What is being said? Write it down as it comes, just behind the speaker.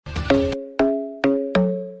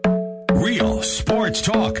Sports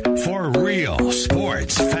talk for real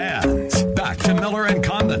sports fans. Back to Miller and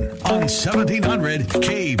Condon on 1700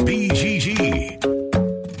 KBGG.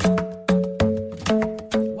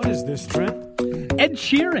 What is this, Trent? Ed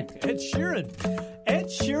Sheeran. Ed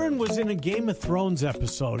Sheeran was in a Game of Thrones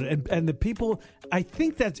episode, and the people, I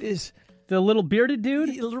think that is The little bearded dude?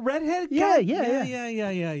 the redhead Yeah, guy?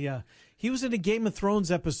 yeah. Yeah. He was in a Game of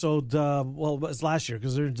Thrones episode. Well, it was last year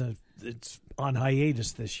because it's on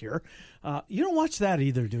hiatus this year. You don't watch that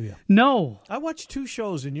either, do you? No. I watched 2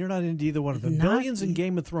 shows, and you're not into either one of them. Not Billions and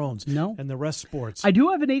Game of Thrones. No. And the rest sports. I do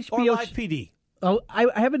have an or HBO Live PD. Oh, I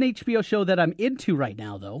have an HBO show that I'm into right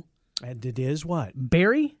now, though. And it is what?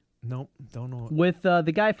 Barry Nope, don't know. with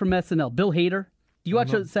the guy from SNL, Bill Hader. Do you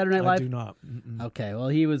watch Saturday Night Live? I do not. Mm-mm. Okay, well,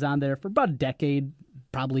 he was on there for about a decade,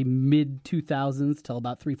 probably mid-2000s till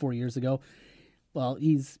about 3-4 years ago. Well,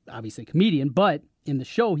 he's obviously a comedian, but in the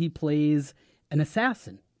show, he plays an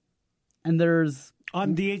assassin. And there's...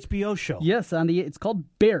 On the HBO show. Yes, it's called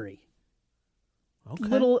Barry.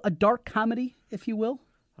 Okay. A dark comedy, if you will.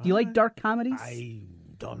 Do you like dark comedies?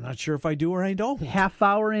 I'm not sure if I do or I don't. Half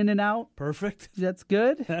hour in and out. Perfect. That's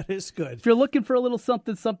good. That is good. If you're looking for a little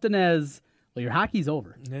something as, well, your hockey's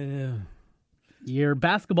over. Yeah, Your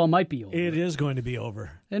basketball might be over. it is going to be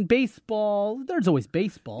over. And baseball, there's always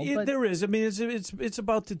baseball. But There is. I mean, it's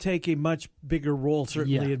about to take a much bigger role,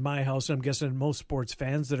 certainly Yeah. in my house. I'm guessing most sports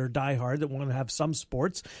fans that are diehard that want to have some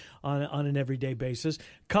sports on an everyday basis.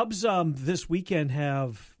 Cubs this weekend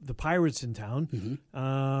have the Pirates in town,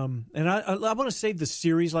 and I want to save the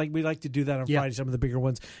series like we like to do that on Friday. Some of the bigger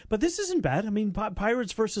ones, but this isn't bad. I mean,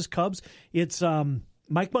 Pirates versus Cubs. It's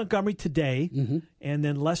Mike Montgomery today, and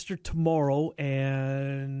then Lester tomorrow,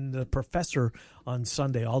 and the Professor on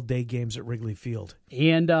Sunday. All day games at Wrigley Field.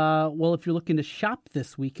 And, well, if you're looking to shop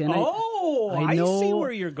this weekend. I know- see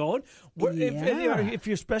where you're going. Yeah. If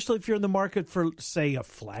you're, especially if you're in the market for, say, a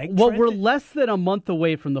flag. Well, Trent? we're less than a month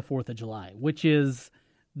away from the 4th of July, which is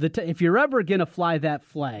if you're ever going to fly that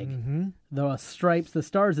flag, the stripes, the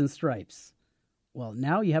stars and stripes. Well,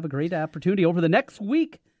 now you have a great opportunity over the next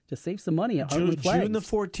week to save some money at Heartland Flags. June the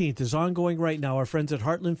 14th is ongoing right now. Our friends at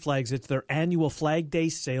Heartland Flags, it's their annual Flag Day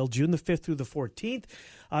sale, June the 5th through the 14th.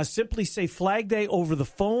 Simply say Flag Day over the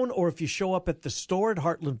phone, or if you show up at the store at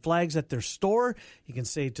Heartland Flags at their store, you can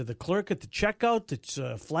say to the clerk at the checkout, it's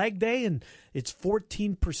Flag Day, and it's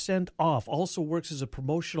 14% off. Also works as a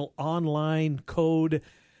promotional online code.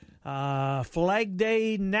 Flag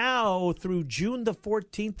Day now through June the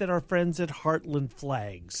 14th at our friends at Heartland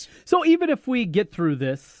Flags. So even if we get through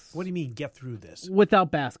this What do you mean, get through this?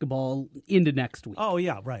 without basketball into next week, Oh,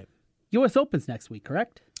 yeah, right. U.S. Open's next week,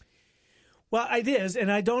 correct? Well, it is,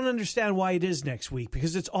 and I don't understand why it is next week,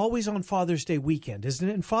 because it's always on Father's Day weekend, isn't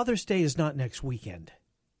it? And Father's Day is not next weekend.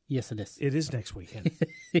 Yes, it is. It is next weekend.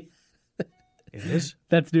 It is?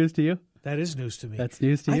 That's news to you? That is news to me. That's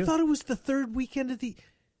news to you? I thought it was the third weekend of the...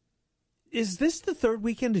 Is this the third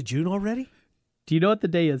weekend of June already? Do you know what the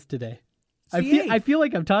day is today? It's I the feel 8th. I feel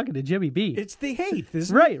like I'm talking to Jimmy B. It's the 8th,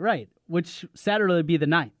 isn't it? Right. Which Saturday would be the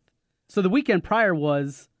 9th. So the weekend prior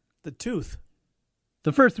was The tooth.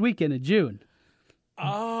 the first weekend of June.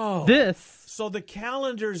 Oh. This, So the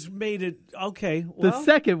calendars made it... Okay, the well,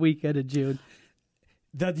 second weekend of June.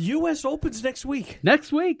 the U.S. Opens next week.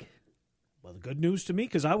 Next week. Well, the good news to me,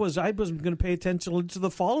 because I wasn't going to pay attention to the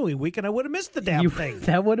following week, and I would have missed the damn thing.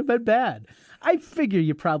 That would have been bad. I figure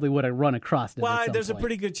you probably would have run across it. Well, at some there's point. a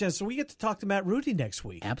pretty good chance. So we get to talk to Matt Rudy next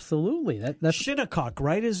week. Absolutely. That's Shinnecock,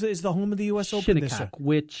 right, is the home of the U.S. Open this year. Shinnecock,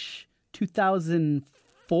 which 2004?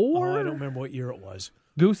 Oh, I don't remember what year it was.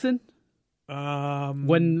 Goosen? Um,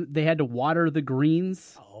 When they had to water the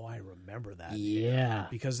greens? Oh, I remember that. Yeah.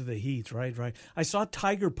 Because of the heat, right. I saw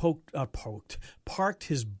Tiger parked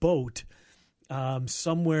his boat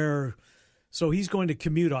somewhere. So he's going to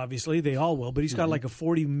commute, obviously. They all will. But he's got like a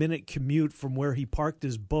 40-minute commute from where he parked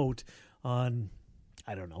his boat on,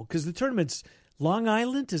 I don't know, because the tournament's Long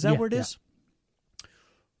Island. Is that where it is?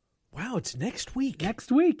 Wow, it's next week.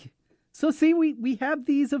 Next week. So see, we have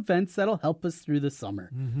these events that'll help us through the summer.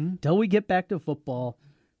 Till we get back to football,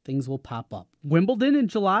 things will pop up. Wimbledon in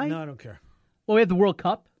July? No, I don't care. Well, we have the World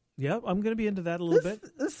Cup. Yeah, I'm going to be into that a little bit.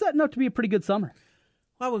 This is setting up to be a pretty good summer.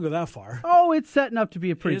 I wouldn't go that far. Oh, it's setting up to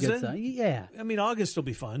be a pretty Is good it? summer. Yeah. I mean, August will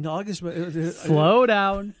be fun. August. Slow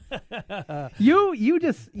down.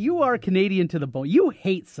 You are Canadian to the bone. You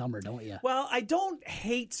hate summer, don't you? Well, I don't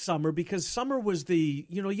hate summer because summer was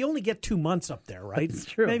you only get 2 months up there, right? That's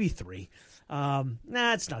true. Maybe 3.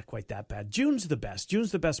 It's not quite that bad. June's the best.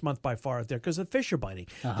 June's the best month by far out there because the fish are biting.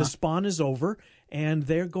 The spawn is over, and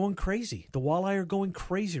they're going crazy. The walleye are going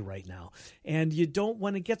crazy right now. And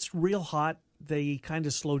when it gets real hot, they kind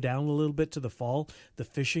of slow down a little bit to the fall, the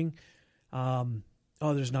fishing.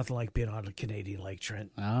 There's nothing like being on a Canadian lake,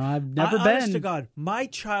 Trent. I've never been. Honest to God, my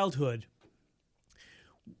childhood,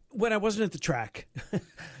 when I wasn't at the track,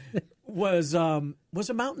 was a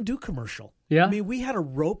Mountain Dew commercial. Yeah. I mean, we had a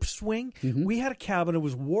rope swing. Mm-hmm. We had a cabin. It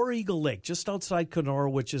was War Eagle Lake, just outside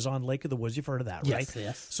Kenora, which is on Lake of the Woods. You've heard of that, right?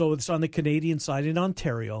 Yes. So it's on the Canadian side in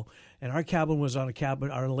Ontario, and our cabin was on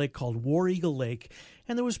a lake called War Eagle Lake,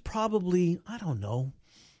 and there was probably,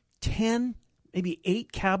 10, maybe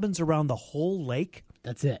 8 cabins around the whole lake.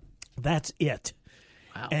 That's it. That's it.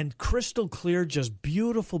 Wow. And crystal clear, just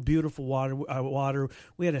beautiful, beautiful water.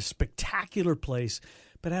 We had a spectacular place,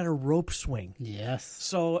 but had a rope swing. Yes.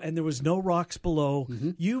 So, and there was no rocks below.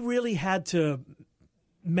 Mm-hmm. You really had to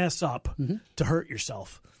mess up to hurt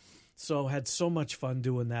yourself. So had so much fun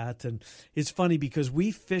doing that. And it's funny because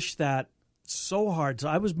we fished that so hard. So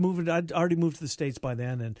I'd already moved to the States by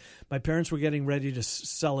then, and my parents were getting ready to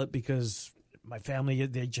sell it because my family,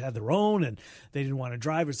 they had their own and they didn't want to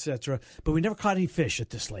drive, etc. But we never caught any fish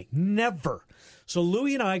at this lake. Never. So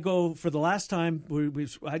Louie and I go for the last time.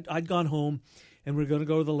 I'd gone home, and we're going to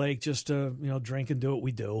go to the lake just to drink and do what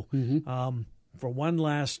we do for one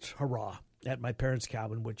last hurrah at my parents'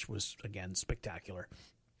 cabin, which was again spectacular.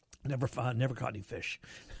 Never caught any fish,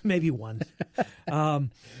 maybe one.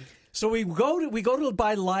 So we go to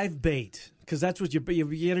buy live bait because that's what you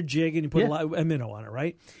get a jig and you put a minnow on it,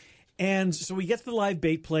 right? And so we get to the live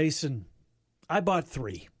bait place, and I bought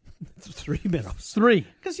 3 minnows. 3.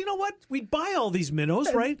 Because you know what? We'd buy all these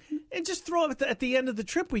minnows, right? And just throw them at the end of the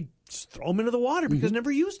trip. We'd just throw them into the water because never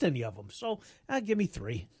used any of them. So give me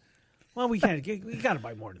 3. Well, we got to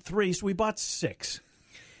buy more than 3, so we bought 6.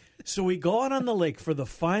 So we go out on the lake for the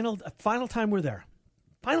final time we're there.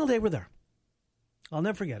 Final day we're there. I'll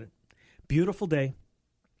never forget it. Beautiful day.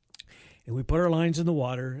 And we put our lines in the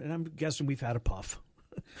water, and I'm guessing we've had a puff.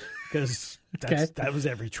 Because that was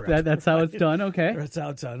every trip. That's how it's done, okay. That's how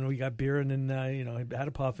it's done. We got beer, and then, had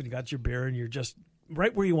a puff, and you got your beer, and you're just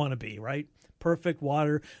right where you want to be, right? Perfect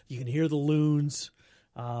water. You can hear the loons.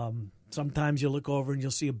 Sometimes you look over, and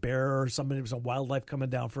you'll see a bear or somebody, there's a wildlife coming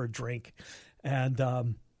down for a drink.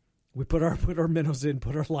 And we put our minnows in,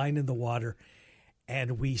 put our line in the water,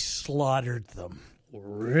 and we slaughtered them.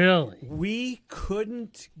 Really? We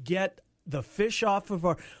couldn't get the fish off of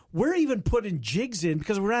we're even putting jigs in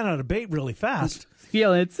because we ran out of bait really fast. He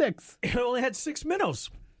only had 6. It only had 6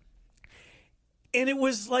 minnows. And it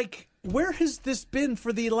was like, where has this been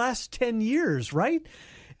for the last 10 years, right?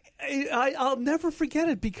 I'll never forget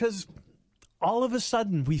it because all of a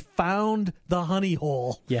sudden we found the honey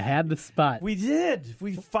hole. You had the spot. We did.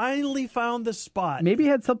 We finally found the spot. Maybe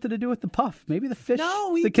it had something to do with the puff. Maybe the fish.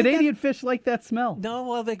 No, the Canadian fish like that smell. No,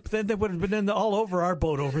 well, then they would have been all over our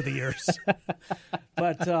boat over the years.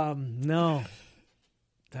 But no,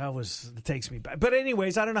 it takes me back. But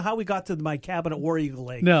anyways, I don't know how we got to my cabin at War Eagle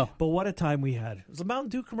Lake. No, but what a time we had. It was a Mountain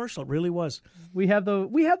Dew commercial. It really was. We have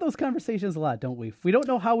those conversations a lot, don't we? We don't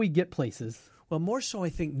know how we get places. Well, more so, I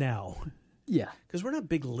think now. Yeah. Because we're not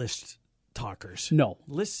big list talkers. No.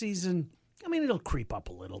 List season, it'll creep up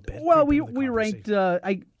a little bit. Well, we ranked,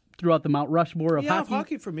 I threw out the Mount Rushmore of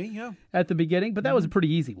hockey for me, yeah. At the beginning, but that was a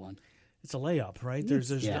pretty easy one. It's a layup, right?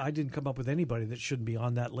 I didn't come up with anybody that shouldn't be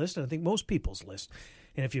on that list, and I think most people's list.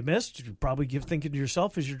 And if you missed, you're probably thinking to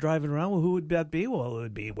yourself as you're driving around, well, who would that be? Well, it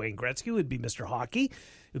would be Wayne Gretzky. It would be Mr. Hockey. It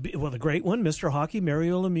would be, the great one, Mr. Hockey,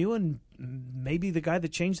 Mario Lemieux, and maybe the guy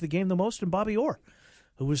that changed the game the most, and Bobby Orr,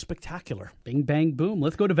 who was spectacular. Bing, bang, boom.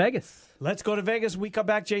 Let's go to Vegas. Let's go to Vegas. We come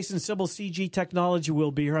back. Jason Sybil, CG Technology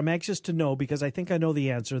will be here. I'm anxious to know because I think I know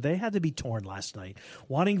the answer. They had to be torn last night.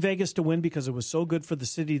 Wanting Vegas to win because it was so good for the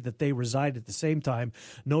city that they reside at the same time,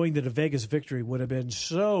 knowing that a Vegas victory would have been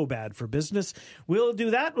so bad for business. We'll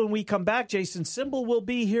do that when we come back. Jason Sybil will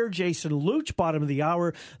be here. Jason Luch, bottom of the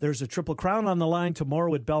hour. There's a Triple Crown on the line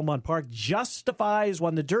tomorrow at Belmont Park. Justifies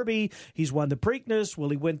won the Derby. He's won the Preakness. Will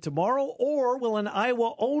he win tomorrow, or will an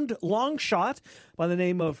Iowa-owned long shot by the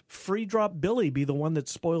name of Free Drop Billy be the one that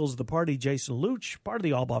spoils the party? Jason Luch, part of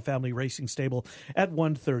the Albaugh Family Racing Stable at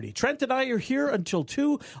 1:30. Trent and I are here until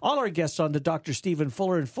 2. All our guests on the Dr. Stephen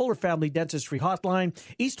Fuller and Fuller Family Dentistry Hotline,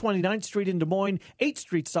 East 29th Street in Des Moines, 8th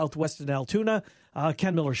Street Southwest in Altoona.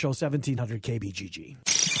 Ken Miller Show, 1700 KBGG.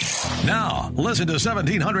 Now, listen to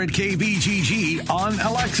 1700 KBGG on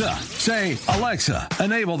Alexa. Say, Alexa,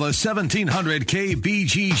 enable the 1700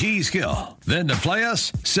 KBGG skill. Then to play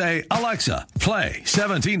us, say, Alexa, play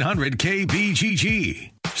 1700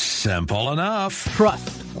 KBGG. Simple enough.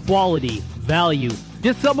 Trust, quality, value.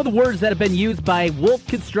 Just some of the words that have been used by Wolf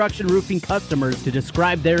Construction Roofing customers to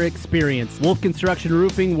describe their experience. Wolf Construction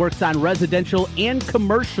Roofing works on residential and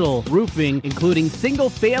commercial roofing, including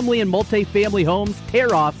single-family and multi-family homes,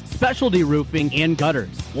 tear-offs, specialty roofing, and gutters.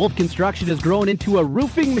 Wolf Construction has grown into a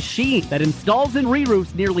roofing machine that installs and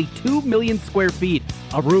re-roofs nearly 2 million square feet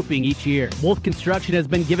of roofing each year. Wolf Construction has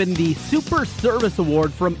been given the Super Service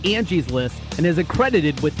Award from Angie's List and is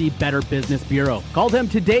accredited with the Better Business Bureau. Call them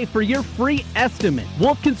today for your free estimate.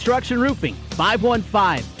 Wolf Construction Roofing,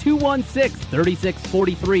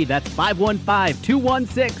 515-216-3643. That's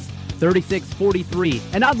 515-216-3643.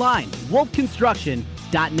 And online,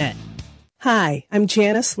 wolfconstruction.net. Hi, I'm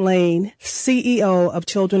Janice Lane, CEO of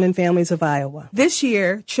Children and Families of Iowa. This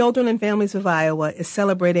year, Children and Families of Iowa is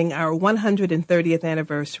celebrating our 130th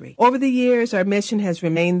anniversary. Over the years, our mission has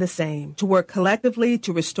remained the same, to work collectively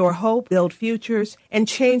to restore hope, build futures, and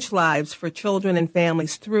change lives for children and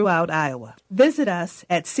families throughout Iowa. Visit us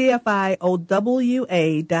at cfiowa.org.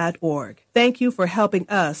 Thank you for helping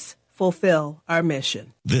us fulfill our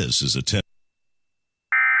mission. This is a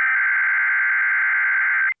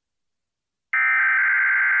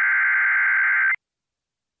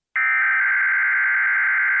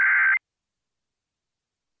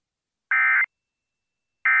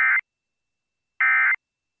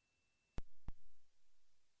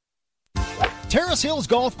Terrace Hills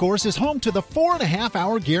Golf Course is home to the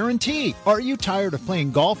 4.5-hour guarantee. Are you tired of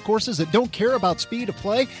playing golf courses that don't care about speed of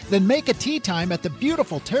play? Then make a tee time at the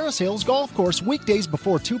beautiful Terrace Hills Golf Course weekdays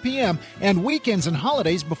before 2 p.m. and weekends and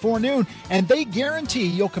holidays before noon, and they guarantee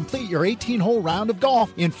you'll complete your 18-hole round of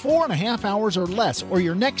golf in 4.5 hours or less, or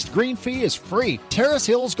your next green fee is free. Terrace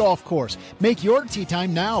Hills Golf Course. Make your tee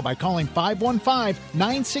time now by calling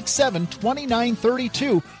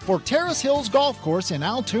 515-967-2932 for Terrace Hills Golf Course in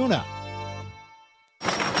Altoona.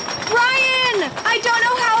 I don't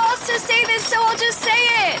know how else to say this, so I'll just say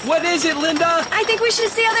it. What is it, Linda? I think we should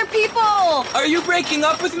see other people. Are you breaking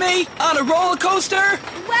up with me? On a roller coaster?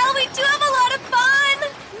 Well, we do have a lot of fun.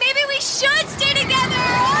 Maybe we should stay together.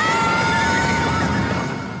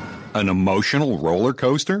 An emotional roller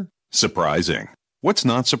coaster? Surprising. What's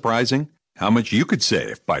not surprising? How much you could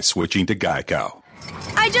save by switching to Geico.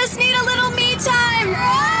 I just need a little me time.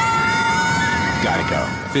 Geico.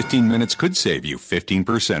 15 minutes could save you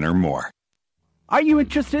 15% or more. Are you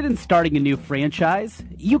interested in starting a new franchise?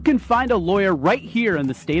 You can find a lawyer right here in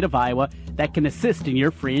the state of Iowa that can assist in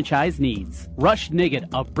your franchise needs. Rush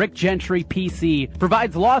Niggett of Brick Gentry PC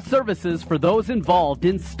provides law services for those involved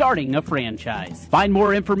in starting a franchise. Find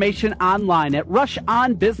more information online at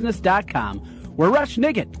rushonbusiness.com, where Rush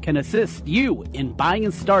Niggett can assist you in buying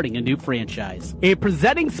and starting a new franchise. A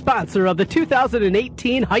presenting sponsor of the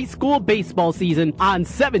 2018 high school baseball season on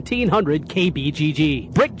 1700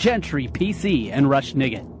 KBGG. Brick Gentry PC and Rush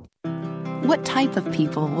Niggett. What type of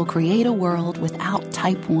people will create a world without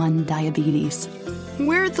type 1 diabetes?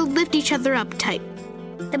 We're the lift each other up type.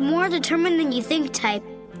 The more determined than you think type.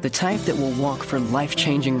 The type that will walk for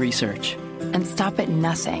life-changing research. And stop at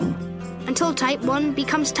nothing. Until type 1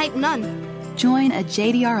 becomes type none. Join a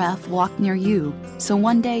JDRF walk near you, so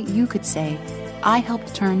one day you could say, I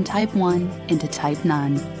helped turn type 1 into type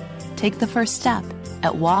none. Take the first step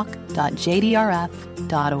at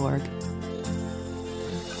walk.jdrf.org.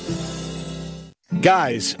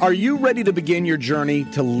 Guys, are you ready to begin your journey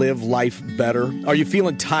to live life better? Are you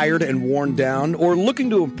feeling tired and worn down, or looking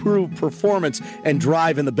to improve performance and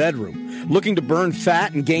drive in the bedroom? Looking to burn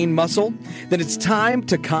fat and gain muscle? Then it's time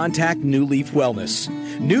to contact New Leaf Wellness.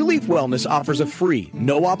 New Leaf Wellness offers a free,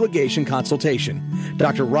 no-obligation consultation.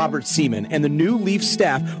 Dr. Robert Seaman and the New Leaf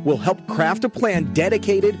staff will help craft a plan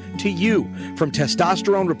dedicated to you. From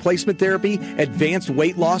testosterone replacement therapy, advanced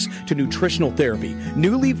weight loss, to nutritional therapy,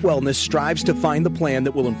 New Leaf Wellness strives to find the plan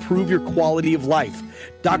that will improve your quality of life.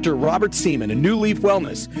 Dr. Robert Seaman and New Leaf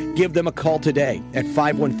Wellness. Give them a call today at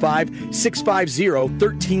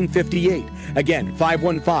 515-650-1358. Again,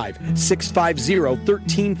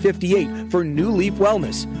 515-650-1358 for New Leaf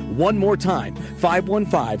Wellness. One more time,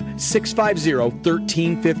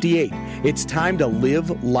 515-650-1358. It's time to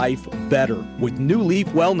live life better with New Leaf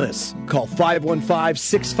Wellness. Call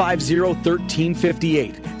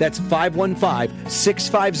 515-650-1358. That's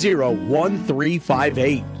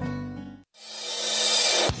 515-650-1358.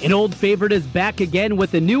 An old favorite is back again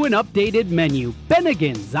with a new and updated menu,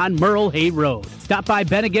 Bennigan's on Merle Hay Road. Stop by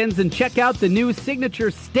Bennigan's and check out the new signature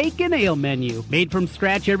steak and ale menu, made from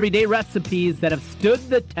scratch everyday recipes that have stood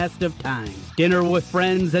the test of time. Dinner with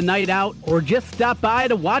friends, a night out, or just stop by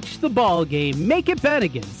to watch the ball game, make it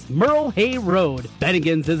Bennigan's, Merle Hay Road.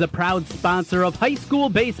 Bennigan's is a proud sponsor of high school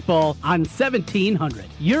baseball on 1700.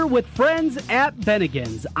 You're with friends at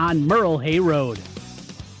Bennigan's on Merle Hay Road.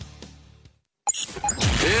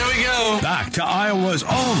 Back to Iowa's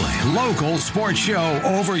only local sports show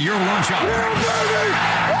over your lunch hour.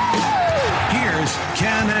 Here's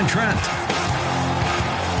Ken and Trent.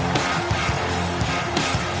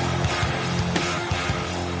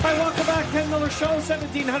 Hi, welcome back. Ken Miller Show,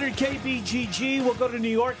 1700 KBGG. We'll go to New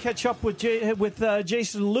York, catch up with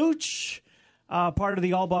Jason Luch, part of the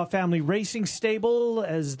Albaugh family racing stable,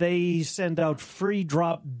 as they send out Free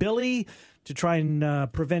Drop Billy to try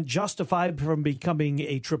and prevent Justified from becoming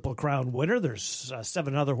a Triple Crown winner. There's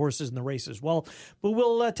 7 other horses in the race as well. But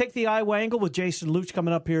we'll take the Iowa angle with Jason Luch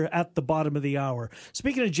coming up here at the bottom of the hour.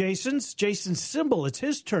 Speaking of Jason Symbol, it's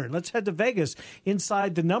his turn. Let's head to Vegas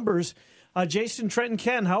inside the numbers. Jason, Trent, and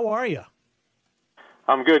Ken, how are you?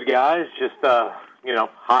 I'm good, guys. Just,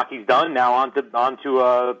 hockey's done. Now on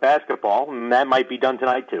to basketball, and that might be done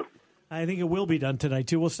tonight, too. I think it will be done tonight,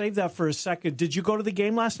 too. We'll save that for a second. Did you go to the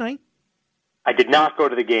game last night? I did not go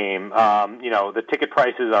to the game. The ticket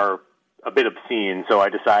prices are a bit obscene, so I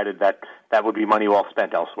decided that would be money well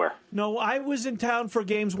spent elsewhere. No, I was in town for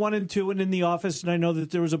games 1 and 2 and in the office, and I know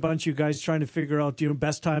that there was a bunch of you guys trying to figure out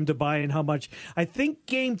best time to buy and how much. I think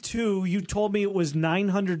game 2, you told me it was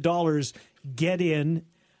 $900 get in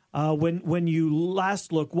when you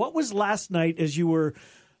last looked. What was last night as you were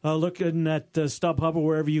looking at StubHub or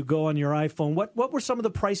wherever you go on your iPhone? What were some of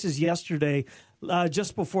the prices yesterday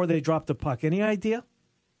just before they dropped the puck? Any idea?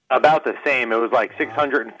 About the same. It was like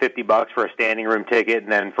 $650 for a standing room ticket,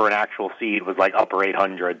 and then for an actual seat it was like upper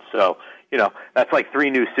 800. So, that's like 3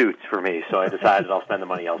 new suits for me. So I decided I'll spend the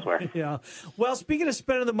money elsewhere. Yeah. Well, speaking of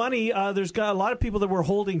spending the money, there's got a lot of people that were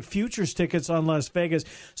holding futures tickets on Las Vegas.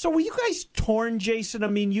 So were you guys torn, Jason? I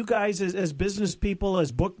mean, you guys as business people,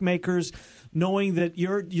 as bookmakers, knowing that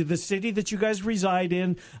you're the city that you guys reside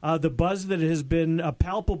in, the buzz that has been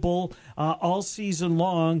palpable all season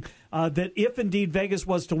long, that if indeed Vegas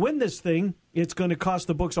was to win this thing, it's going to cost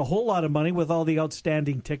the books a whole lot of money with all the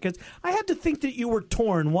outstanding tickets. I had to think that you were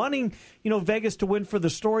torn, wanting Vegas to win for the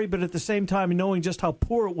story, but at the same time knowing just how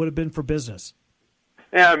poor it would have been for business.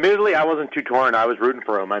 Yeah, admittedly, I wasn't too torn. I was rooting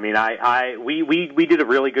for him. I mean, we did a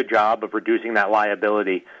really good job of reducing that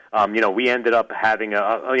liability. We ended up having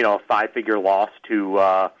a 5-figure loss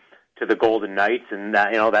to the Golden Knights, and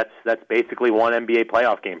that's basically one NBA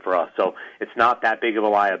playoff game for us. So it's not that big of a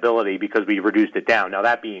liability because we reduced it down. Now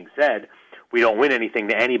that being said, we don't win anything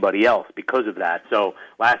to anybody else because of that. So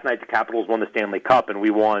last night the Capitals won the Stanley Cup, and we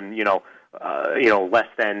won less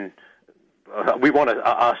than. We won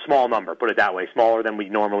a small number, put it that way, smaller than we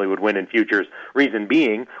normally would win in futures. Reason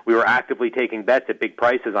being, we were actively taking bets at big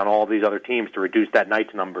prices on all of these other teams to reduce that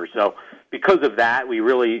night's number. So because of that, we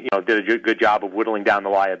really did a good job of whittling down the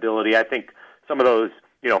liability. I think some of those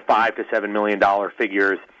 $5 to $7 million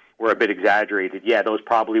figures were a bit exaggerated. Yeah, those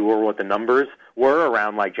probably were what the numbers were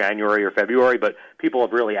around like January or February, but people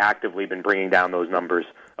have really actively been bringing down those numbers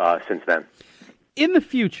since then. In the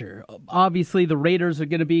future, obviously the Raiders are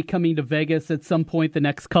going to be coming to Vegas at some point the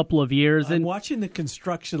next couple of years. I'm watching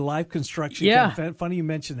the live construction. Yeah. Kind of funny you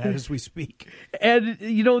mention that as we speak. And,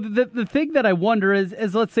 the thing that I wonder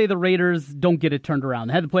is let's say the Raiders don't get it turned around.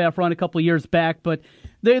 They had the playoff run a couple of years back, but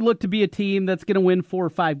they look to be a team that's going to win 4 or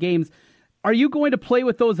 5 games. Are you going to play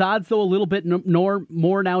with those odds, though, a little bit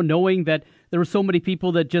more now, knowing that there were so many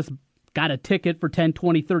people that just got a ticket for $10,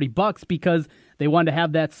 $20, $30 because they wanted to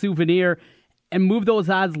have that souvenir, and move those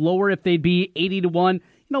odds lower if they'd be 80 to 1? You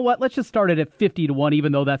know what? Let's just start it at 50 to 1,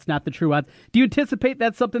 even though that's not the true odds. Do you anticipate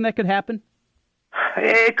that's something that could happen?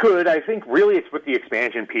 It could. I think really it's with the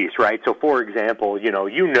expansion piece, right? So, for example, that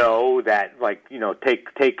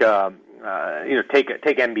take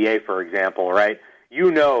NBA for example, right?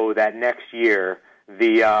 That next year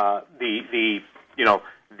the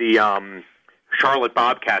Charlotte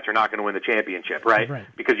Bobcats are not going to win the championship, right?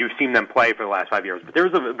 Because you've seen them play for the last 5 years. But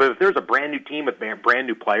if there's a brand new team with brand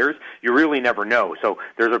new players, you really never know. So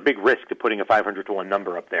there's a big risk to putting a 500 to 1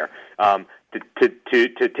 number up there. To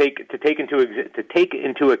take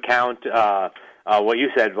into account what you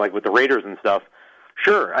said, like with the Raiders and stuff.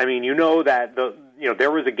 Sure, I mean that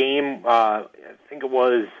there was a game. I think it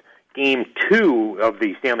was Game 2 of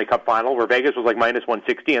the Stanley Cup Final where Vegas was like minus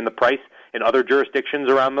 160, and the price in other jurisdictions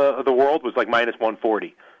around the world was like minus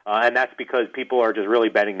 140. And that's because people are just really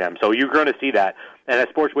betting them. So you're going to see that. And as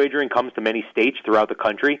sports wagering comes to many states throughout the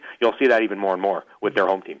country, you'll see that even more and more with their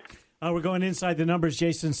home teams. We're going inside the numbers.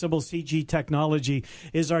 Jason Symbol, CG Technology,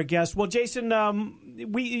 is our guest. Well, Jason,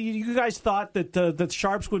 you guys thought that the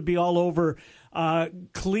Sharps would be all over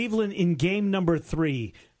Cleveland in game number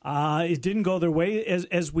 3. It didn't go their way,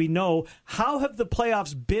 as we know. How have the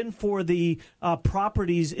playoffs been for the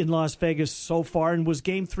properties in Las Vegas so far? And was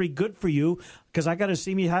Game 3 good for you? Because I got to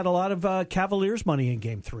assume you had a lot of Cavaliers money in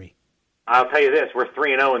Game 3. I'll tell you this: we're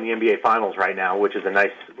 3-0 in the NBA Finals right now, which is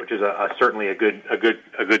certainly a good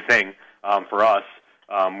thing for us.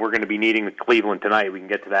 We're going to be needing Cleveland tonight. We can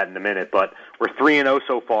get to that in a minute, but we're 3-0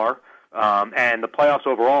 so far, and the playoffs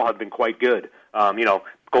overall have been quite good.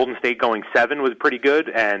 Golden State going 7 was pretty good,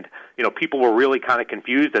 and people were really kind of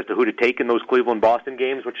confused as to who to take in those Cleveland-Boston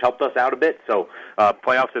games, which helped us out a bit. So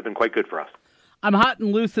playoffs have been quite good for us. I'm hot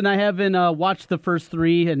and loose, and I haven't watched the first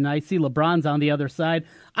 3, and I see LeBron's on the other side.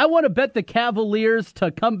 I want to bet the Cavaliers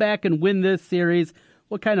to come back and win this series.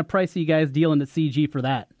 What kind of price are you guys dealing at CG for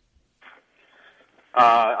that?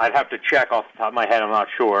 I'd have to check off the top of my head. I'm not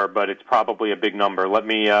sure, but it's probably a big number. Let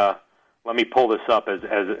me pull this up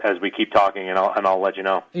as we keep talking, and I'll let you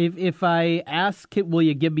know. If I ask, will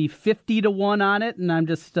you give me 50-1 on it? And I'm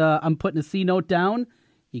just I'm putting a C note down.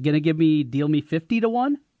 You gonna deal me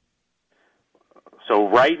 50-1? So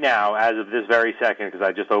right now, as of this very second, because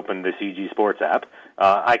I just opened the CG Sports app,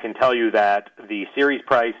 I can tell you that the series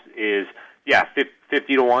price is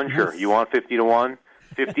 50-1. Sure, you want 50-1?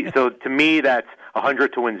 50. So to me, that's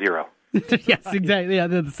 100 to win 0. Yes, exactly.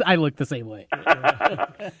 Yeah, I look the same way.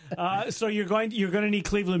 So you're going to need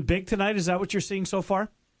Cleveland big tonight. Is that what you're seeing so far?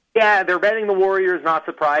 Yeah, they're betting the Warriors. Not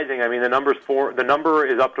surprising. I mean, the number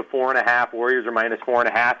is up to 4.5. Warriors are minus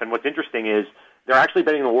 4.5. And what's interesting is they're actually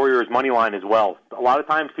betting the Warriors money line as well. A lot of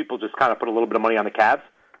times, people just kind of put a little bit of money on the Cavs.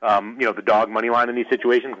 The dog money line in these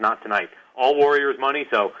situations. Not tonight. All Warriors money.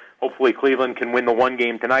 So hopefully Cleveland can win the one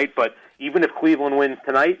game tonight. But even if Cleveland wins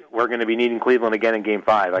tonight, we're going to be needing Cleveland again in Game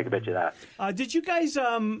 5. I can bet you that. Did you guys?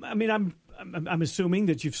 I'm assuming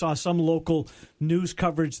that you saw some local news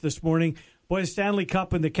coverage this morning. Boy, the Stanley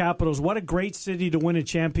Cup and the Capitals, what a great city to win a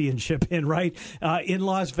championship in, right? In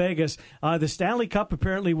Las Vegas. The Stanley Cup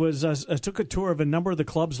apparently took a tour of a number of the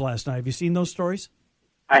clubs last night. Have you seen those stories?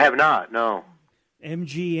 I have not, no.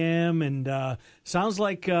 MGM, and sounds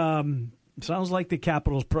like the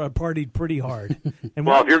Capitals partied pretty hard. And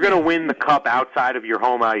well, if you're going to win the Cup outside of your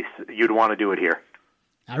home ice, you'd want to do it here.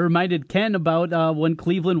 I reminded Ken about when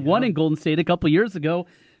Cleveland won in Golden State a couple years ago.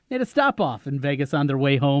 They had a stop-off in Vegas on their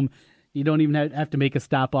way home. You don't even have to make a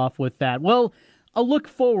stop-off with that. Well, I'll look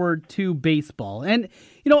forward to baseball. And,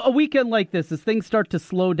 a weekend like this, as things start to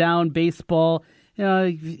slow down, baseball...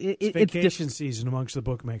 it's vacation season amongst the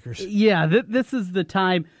bookmakers. Yeah, this is the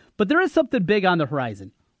time. But there is something big on the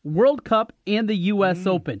horizon. World Cup and the U.S.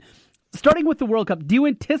 Open. Starting with the World Cup, do you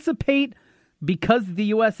anticipate, because the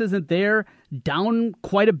U.S. isn't there, down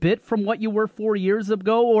quite a bit from what you were 4 years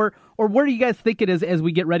ago? Or where do you guys think it is as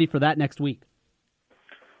we get ready for that next week?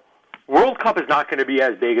 World Cup is not going to be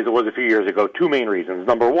as big as it was a few years ago. 2 main reasons.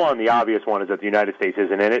 Number one, the obvious one is that the United States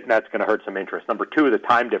isn't in it, and that's going to hurt some interest. Number two, the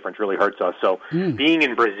time difference really hurts us. So being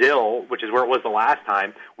in Brazil, which is where it was the last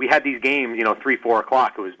time, we had these games, 3, 4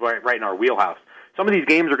 o'clock. It was right in our wheelhouse. Some of these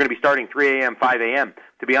games are going to be starting 3 a.m., 5 a.m.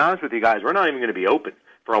 To be honest with you guys, we're not even going to be open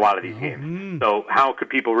for a lot of these games. So how could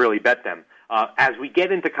people really bet them? As we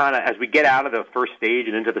get out of the first stage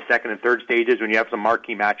and into the second and third stages, when you have some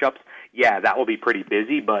marquee matchups, yeah, that will be pretty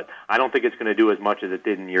busy, but I don't think it's going to do as much as it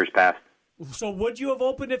did in years past. So would you have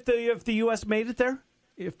opened if the U.S. made it there?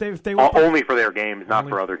 If they only for their games, not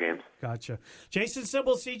for other games. Gotcha. Jason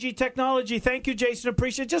Sybil, CG Technology. Thank you, Jason.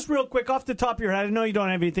 Appreciate it. Just real quick, off the top of your head, I know you don't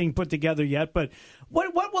have anything put together yet, but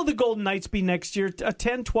what will the Golden Knights be next year?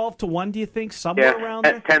 10, 12 to 1, do you think? Somewhere around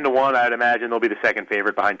there? 10 to 1, I'd imagine they'll be the second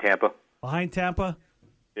favorite behind Tampa. Behind Tampa?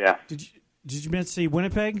 Yeah. Did you meant to say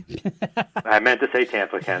Winnipeg? I meant to say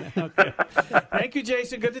Tampa, Ken. Okay. Thank you,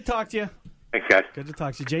 Jason. Good to talk to you. Thanks, guys. Good to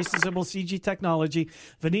talk to you. Jason Sybil, CG Technology,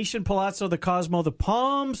 Venetian, Palazzo, the Cosmo, the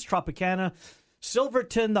Palms, Tropicana,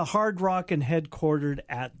 Silverton, the Hard Rock, and headquartered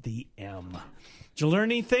at the M. Did you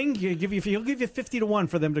learn anything? He'll give you 50 to 1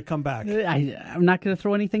 for them to come back. I'm not going to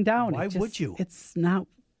throw anything down. Why would you? It's not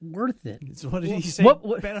worth it. So what did he say? Bet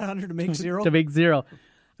 100 to make 0? To make 0.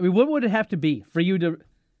 I mean, what would it have to be for you to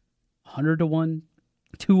 100 to 1,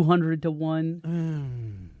 200 to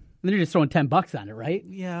 1? Then you're just throwing $10 on it, right?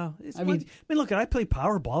 Yeah. I mean, look, I play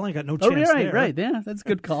Powerball. I got no chance there. Right. Yeah, that's a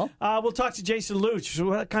good call. We'll talk to Jason Luch.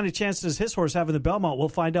 What kind of chance does his horse have in the Belmont? We'll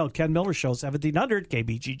find out. Ken Miller Show, 1700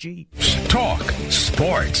 KBGG. Talk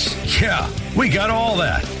sports. Yeah, we got all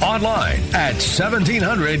that online at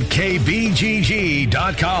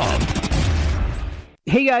 1700KBGG.com.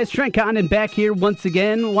 Hey guys, Trent Condon back here once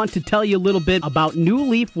again. Want to tell you a little bit about New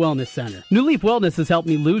Leaf Wellness Center. New Leaf Wellness has helped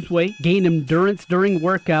me lose weight, gain endurance during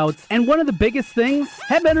workouts, and one of the biggest things,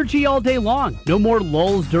 have energy all day long. No more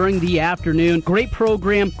lulls during the afternoon. Great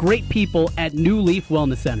program, great people at New Leaf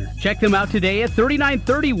Wellness Center. Check them out today at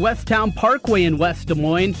 3930 Westtown Parkway in West Des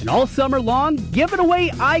Moines. And all summer long, giving away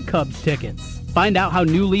iCubs tickets. Find out how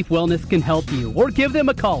New Leaf Wellness can help you, or give them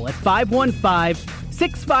a call at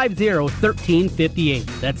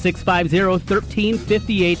 515-650-1358. That's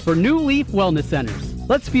 650-1358 for New Leaf Wellness Centers.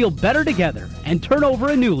 Let's feel better together and turn over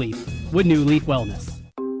a new leaf with New Leaf Wellness.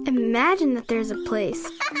 Imagine that there's a place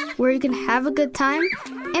where you can have a good time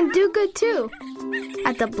and do good too.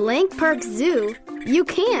 At the Blank Park Zoo, you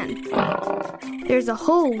can. There's a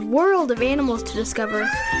whole world of animals to discover,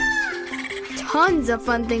 tons of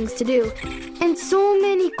fun things to do, and so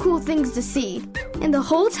many cool things to see. And the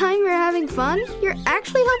whole time you're having fun, you're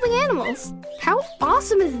actually helping animals. How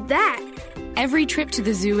awesome is that? Every trip to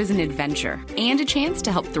the zoo is an adventure and a chance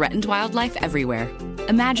to help threatened wildlife everywhere.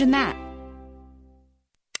 Imagine that.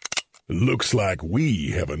 Looks like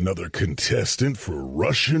we have another contestant for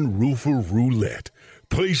Russian Roofer Roulette.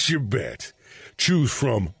 Place your bet. Choose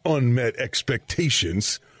from unmet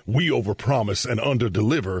expectations, we overpromise and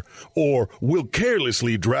underdeliver, or we'll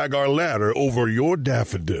carelessly drag our ladder over your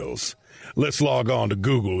daffodils. Let's log on to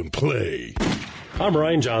Google and play. I'm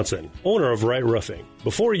Ryan Johnson, owner of Wright Roofing.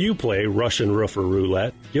 Before you play Russian Roofer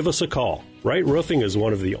Roulette, give us a call. Wright Roofing is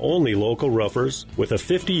one of the only local roofers with a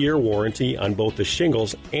 50-year warranty on both the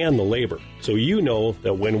shingles and the labor. So you know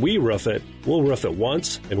that when we roof it, we'll roof it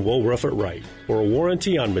once and we'll roof it right. For a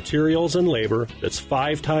warranty on materials and labor that's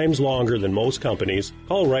 5 times longer than most companies,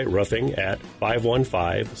 call Wright Roofing at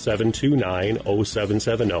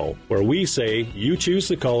 515-729-0770, where we say you choose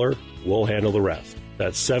the color, we'll handle the rest.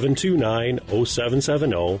 That's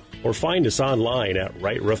 729-0770, or find us online at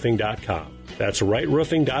wrightroofing.com. That's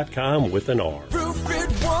wrightroofing.com with an R. Roof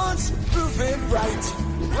it once, roof it right.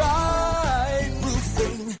 Right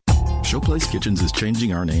Roofing. Showplace Kitchens is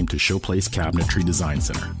changing our name to Showplace Cabinetry Design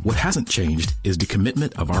Center. What hasn't changed is the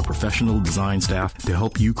commitment of our professional design staff to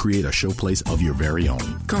help you create a showplace of your very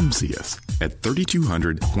own. Come see us at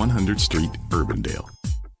 3200 100th Street, Urbandale.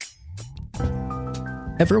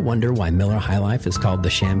 Ever wonder why Miller High Life is called the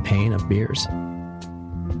champagne of beers?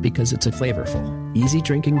 Because it's a flavorful,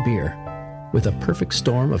 easy-drinking beer with a perfect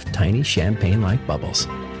storm of tiny champagne-like bubbles.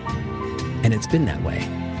 And it's been that way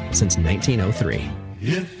since 1903.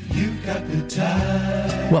 If you've got the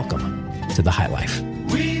time, welcome to the High Life.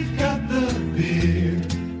 We've got the beer,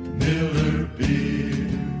 Miller Beer.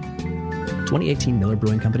 2018 Miller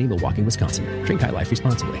Brewing Company, Milwaukee, Wisconsin. Drink High Life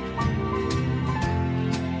responsibly.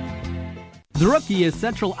 The Rookie is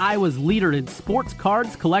Central Iowa's leader in sports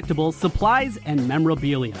cards, collectibles, supplies, and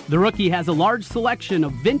memorabilia. The Rookie has a large selection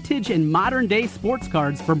of vintage and modern-day sports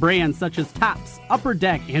cards from brands such as Topps, Upper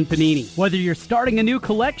Deck, and Panini. Whether you're starting a new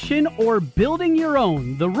collection or building your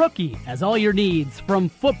own, The Rookie has all your needs from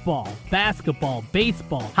football, basketball,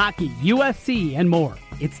 baseball, hockey, UFC, and more.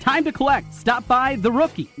 It's time to collect. Stop by The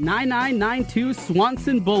Rookie, 9992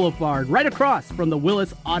 Swanson Boulevard, right across from the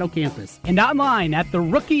Willis Auto Campus, and online at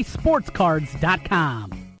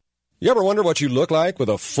therookie-sportscards.com. You ever wonder what you look like with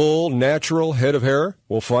a full, natural head of hair?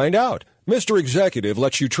 We'll find out. Mr. Executive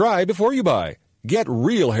lets you try before you buy. Get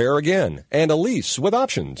real hair again and a lease with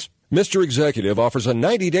options. Mr. Executive offers a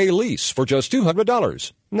 90-day lease for just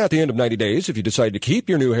 $200. And at the end of 90 days, if you decide to keep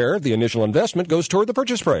your new hair, the initial investment goes toward the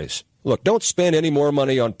purchase price. Look, don't spend any more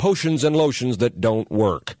money on potions and lotions that don't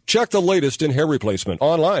work. Check the latest in hair replacement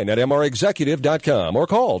online at mrexecutive.com or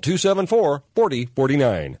call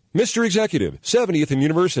 274-4049. Mr. Executive, 70th and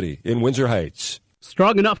University in Windsor Heights.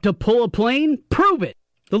 Strong enough to pull a plane? Prove it!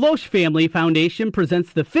 The Loesch Family Foundation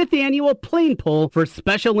presents the 5th annual plane pull for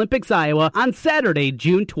Special Olympics Iowa on Saturday,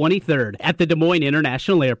 June 23rd at the Des Moines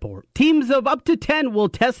International Airport. Teams of up to 10 will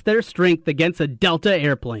test their strength against a Delta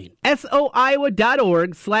airplane.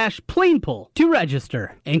 SOIowa.org/plane pull to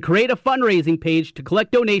register and create a fundraising page to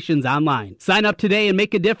collect donations online. Sign up today and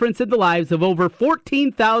make a difference in the lives of over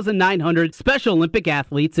 14,900 Special Olympic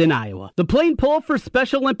athletes in Iowa. The plane pull for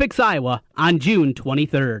Special Olympics Iowa on June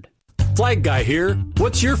 23rd. Flag Guy here.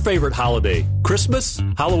 What's your favorite holiday? Christmas?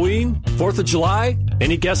 Halloween? 4th of July?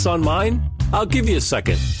 Any guess on mine? I'll give you a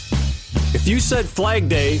second. If you said Flag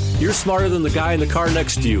Day, you're smarter than the guy in the car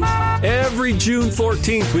next to you. Every June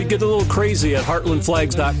 14th, we get a little crazy at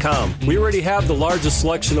heartlandflags.com. We already have the largest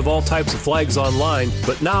selection of all types of flags online,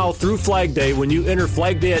 but now through Flag Day, when you enter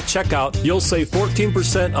Flag Day at checkout, you'll save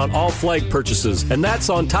 14% on all flag purchases, and that's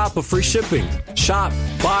on top of free shipping. Shop,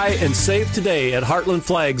 buy, and save today at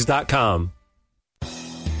heartlandflags.com.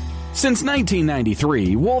 Since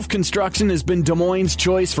 1993, Wolf Construction has been Des Moines'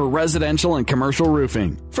 choice for residential and commercial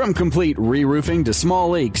roofing. From complete re-roofing to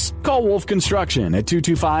small leaks, call Wolf Construction at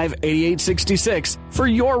 225-8866 for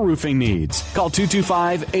your roofing needs. Call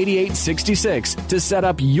 225-8866 to set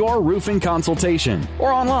up your roofing consultation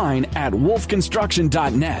or online at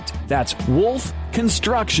wolfconstruction.net. That's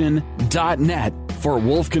wolfconstruction.net for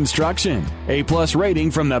Wolf Construction. A+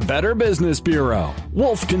 rating from the Better Business Bureau.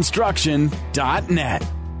 wolfconstruction.net.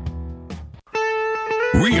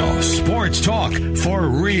 Real sports talk for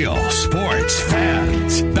real sports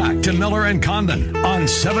fans. Back to Miller and Condon on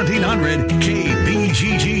 1700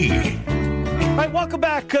 KBGG. All right, welcome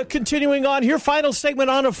back. Continuing on here, final segment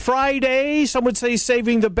on a Friday. Some would say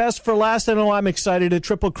saving the best for last. I know I'm excited. A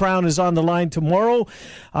Triple Crown is on the line tomorrow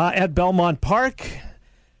at Belmont Park.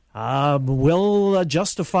 Will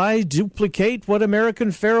Justify duplicate what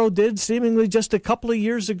American Pharoah did seemingly just a couple of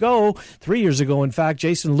years ago, 3 years ago, in fact?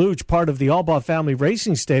 Jason Luch, part of the Albaugh family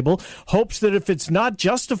racing stable, hopes that if it's not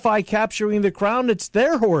Justify capturing the crown, it's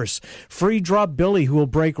their horse, Free Drop Billy, who will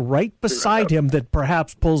break right beside him, that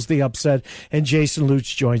perhaps pulls the upset. And Jason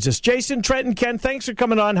Luch joins us. Jason, Trent, and Ken, thanks for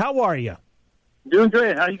coming on. How are you? Doing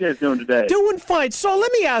great. How are you guys doing today? Doing fine. So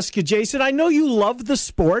let me ask you, Jason, I know you love the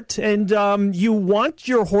sport and you want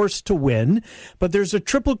your horse to win, but there's a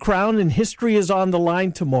Triple Crown and history is on the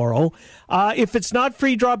line tomorrow. If it's not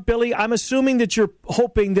Free Drop Billy, I'm assuming that you're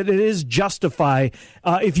hoping that it is Justify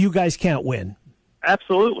if you guys can't win.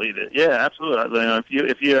 Absolutely. Yeah, absolutely.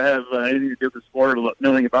 If you have anything to do with the sport or know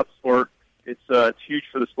anything about the sport, it's huge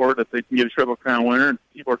for the sport if they can get a Triple Crown winner. And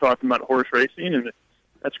people are talking about horse racing, and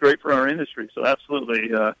that's great for our industry. So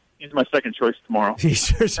absolutely, he's my second choice tomorrow.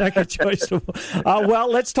 He's your second choice.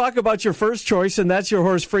 Well, let's talk about your first choice, and that's your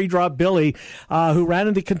horse, Free Drop Billy, who ran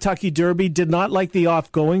in the Kentucky Derby, did not like the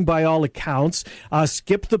off-going by all accounts,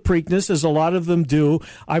 skipped the Preakness, as a lot of them do.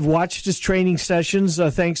 I've watched his training sessions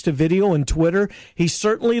thanks to video and Twitter. He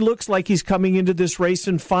certainly looks like he's coming into this race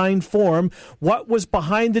in fine form. What was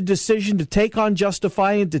behind the decision to take on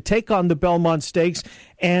Justify and to take on the Belmont Stakes,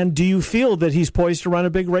 and do you feel that he's poised to run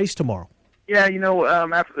a big race tomorrow? Yeah,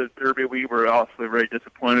 after the Derby, we were also very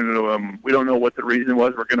disappointed. We don't know what the reason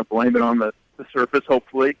was. We're going to blame it on the surface,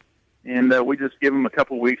 hopefully. And we just give him a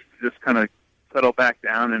couple of weeks to just kind of settle back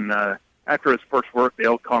down. And after his first work,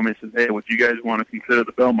 they'll call me and say, "Hey, would you guys want to consider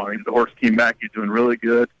the Belmont? The horse came back. He's doing really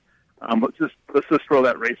good. Let's just throw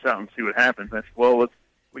that race out and see what happens." I said, "Well,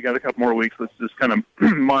 we got a couple more weeks. Let's just kind of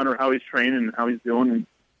monitor how he's training and how he's doing. And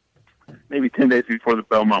maybe 10 days before the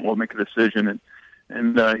Belmont, we'll make a decision."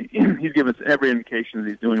 And he's given us every indication that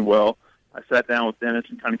he's doing well. I sat down with Dennis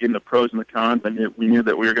and kind of gave him the pros and the cons. And we knew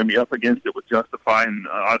that we were going to be up against it with Justify and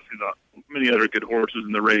obviously many other good horses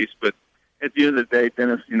in the race. But at the end of the day,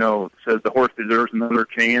 Dennis, says the horse deserves another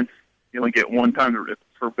chance. He only get one time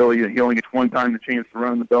for Billy. He only gets one time the chance to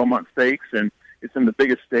run the Belmont Stakes, and it's in the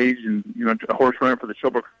biggest stage. And a horse runner for the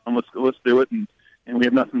Triple Crown. Let's do it, and we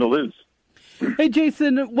have nothing to lose. Hey,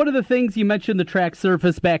 Jason, one of the things you mentioned, the track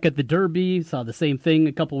surface back at the Derby, saw the same thing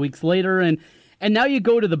a couple weeks later, and now you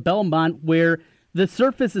go to the Belmont where the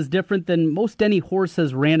surface is different than most any horse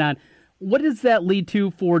has ran on. What does that lead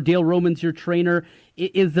to for Dale Romans, your trainer?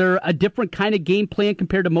 Is there a different kind of game plan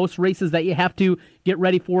compared to most races that you have to get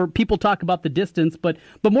ready for? People talk about the distance, but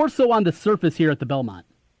more so on the surface here at the Belmont.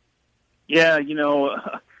 Yeah,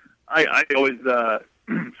 I always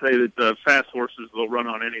say that fast horses will run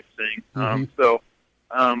on anything. I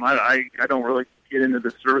don't really get into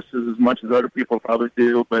the surfaces as much as other people probably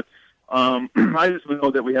do, but I just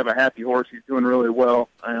know that we have a happy horse. He's doing really well.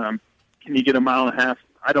 Can you get a mile and a half?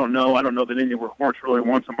 I don't know. I don't know that any horse really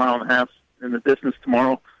wants a mile and a half in the distance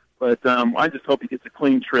tomorrow, but I just hope he gets a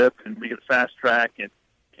clean trip and we get a fast track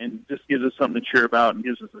and just gives us something to cheer about and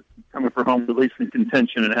gives us coming for home, at least in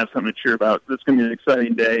contention, and have something to cheer about. It's going to be an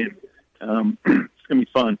exciting day, and it's going to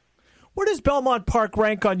be fun. Where does Belmont Park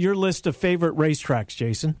rank on your list of favorite racetracks,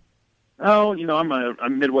 Jason? Oh, I'm a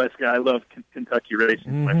Midwest guy. I love Kentucky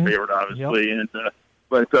racing. It's my favorite, obviously. Yep.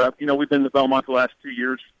 But we've been to Belmont the last 2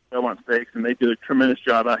 years, Belmont Stakes, and they do a tremendous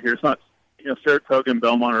job out here. It's not, Saratoga and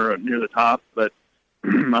Belmont are near the top, but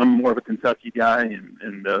I'm more of a Kentucky guy,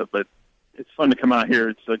 but it's fun to come out here.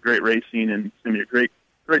 It's a great racing, and it's going to be a great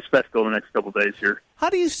spectacle the next couple of days here. How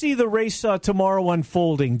do you see the race tomorrow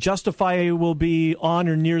unfolding? Justify will be on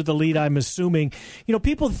or near the lead, I'm assuming.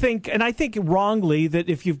 People think, and I think wrongly, that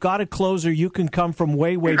if you've got a closer, you can come from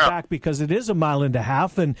way back because it is a mile and a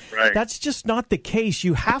half, and that's just not the case.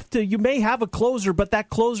 You may have a closer, but that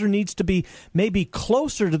closer needs to be maybe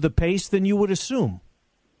closer to the pace than you would assume.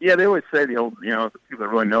 Yeah, they always say, the people that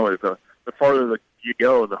really know it, the farther you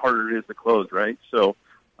go, the harder it is to close, right? So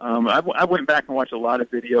I went back and watched a lot of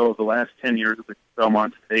video of the last 10 years of the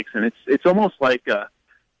Belmont Stakes, and it's almost like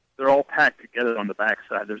they're all packed together on the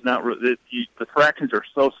backside. There's not the fractions are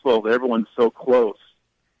so slow that everyone's so close.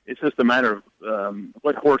 It's just a matter of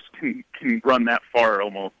what horse can run that far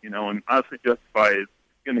almost, and honestly Justify is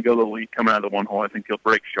going to go to the lead coming out of the one hole. I think he'll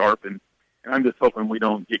break sharp, and I'm just hoping we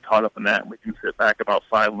don't get caught up in that and we can sit back about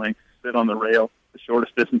 5 lengths, sit on the rail, the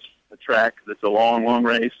shortest distance of the track. It's a long, long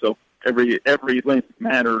race, so every length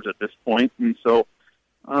matters at this point. And so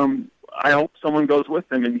I hope someone goes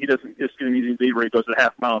with him, and he doesn't just get an easy lead where he goes a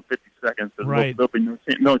half mile in 50 seconds. Right. There'll be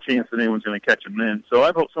no chance that anyone's going to catch him then. So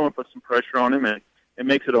I hope someone puts some pressure on him, and it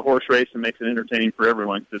makes it a horse race and makes it entertaining for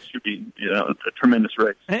everyone. This should be a tremendous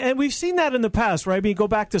race. And we've seen that in the past, right? I mean, go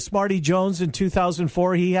back to Smarty Jones in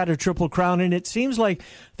 2004. He had a Triple Crown, and it seems like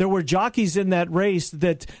there were jockeys in that race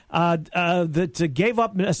that gave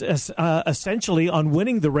up essentially on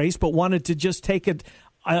winning the race, but wanted to just take it.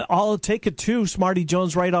 I'll take it to Smarty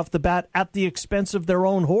Jones right off the bat at the expense of their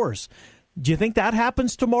own horse. Do you think that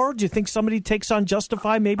happens tomorrow? Do you think somebody takes on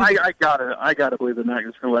Justify? Maybe I gotta believe they're not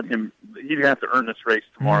just going to let him. He'd have to earn this race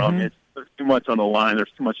tomorrow. Mm-hmm. I mean, there's too much on the line.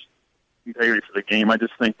 There's too much integrity for the game. I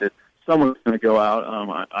just think that someone's going to go out.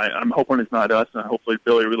 I'm hoping it's not us, and hopefully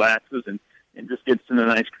Billy relaxes and just gets in a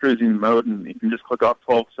nice cruising mode, and he can just click off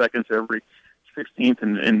 12 seconds every 16th,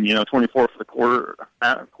 and 24 for the quarter,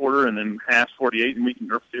 and then half 48, and we can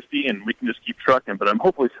or 50, and we can just keep trucking. But I'm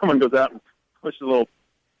hopefully someone goes out and pushes a little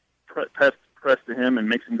press to him and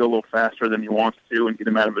makes him go a little faster than he wants to and get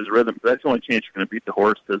him out of his rhythm. But that's the only chance you're going to beat the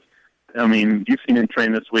horse. Because I mean, you've seen him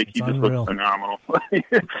train this week. He just looks phenomenal.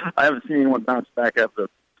 I haven't seen anyone bounce back after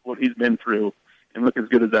what he's been through and look as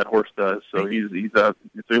good as that horse does. So it's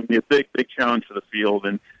going to be a big challenge for the field,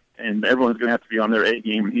 and everyone's going to have to be on their A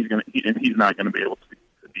game, and he's not going to be able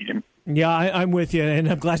to beat him. Yeah, I'm with you, and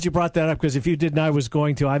I'm glad you brought that up, because if you didn't, I was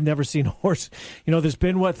going to. I've never seen a horse, there's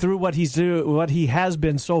been what he has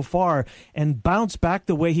been so far, and bounce back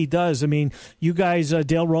the way he does. I mean, you guys,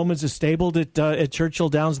 Dale Romans is stabled at Churchill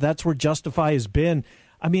Downs. That's where Justify has been.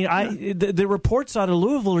 I mean, the reports out of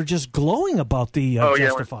Louisville are just glowing about the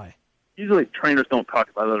Justify. Usually trainers don't talk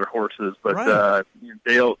about other horses, but right.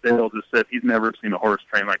 Dale just said he's never seen a horse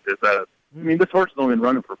train like this. I mean, this horse has only been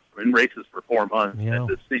running in races for 4 months. Yeah.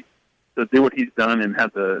 And to do what he's done and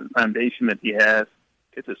have the foundation that he has,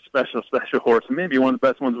 it's a special horse, and maybe one of the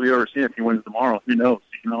best ones we've ever seen if he wins tomorrow. Who knows?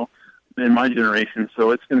 In my generation.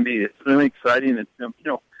 So it's really exciting. It's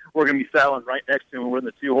we're going to be saddling right next to him. We're in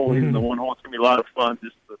the 2 holes and the 1 hole. It's going to be a lot of fun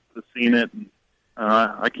just to seeing it. And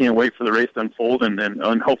I can't wait for the race to unfold,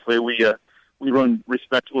 and hopefully we run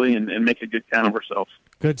respectfully and make a good count of ourselves.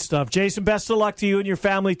 Good stuff. Jason, best of luck to you and your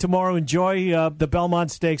family tomorrow. Enjoy the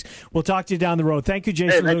Belmont Stakes. We'll talk to you down the road. Thank you,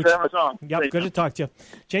 Jason Luch. Thanks for having us on. Yep, good to talk to you.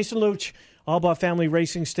 Jason Luch, Albaugh Family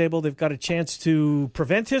Racing Stable. They've got a chance to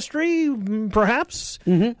prevent history, perhaps,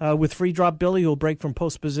 with Free Drop Billy, who'll break from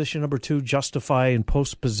post position number 2, Justify in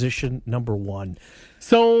post position number 1.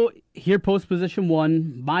 So here, post position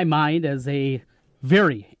 1, my mind as a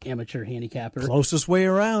very amateur handicapper. Closest way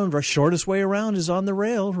around, or shortest way around is on the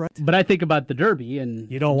rail, right? But I think about the Derby, and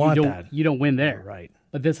you don't want that. You don't win there. Right.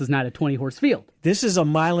 But this is not a 20-horse field. This is a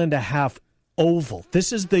 1.5 mile oval.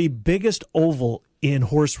 This is the biggest oval in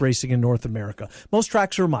horse racing in North America. Most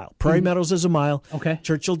tracks are a mile. Prairie Meadows is a mile. Okay.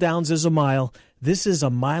 Churchill Downs is a mile. This is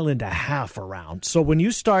 1.5 miles around. So when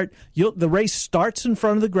you start, the race starts in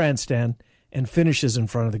front of the grandstand and finishes in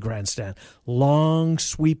front of the grandstand. Long,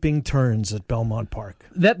 sweeping turns at Belmont Park.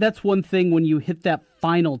 That's one thing when you hit that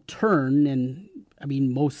final turn, and I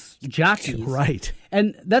mean, most jockeys. Right.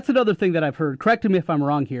 And that's another thing that I've heard. Correct me if I'm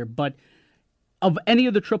wrong here, but of any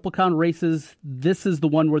of the Triple Crown races, this is the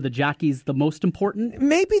one where the jockey's the most important?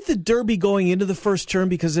 Maybe the Derby going into the first turn,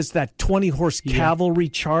 because it's that 20-horse cavalry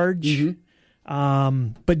charge. Mm-hmm.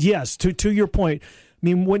 But yes, to your point, I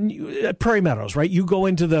mean, when at Prairie Meadows, right, you go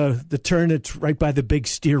into the turn, it's right by the Big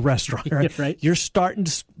Steer restaurant, right? Right. You're starting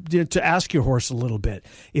to ask your horse a little bit.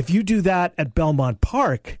 If you do that at Belmont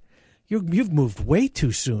Park, you've moved way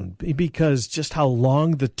too soon, because just how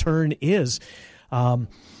long the turn is.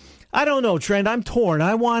 I don't know, Trent. I'm torn.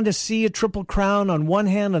 I wanted to see a Triple Crown on one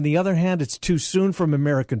hand. On the other hand, it's too soon from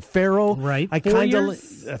American Pharoah. Right. I 4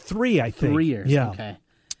 years? 3, I think. 3 years, yeah. Okay.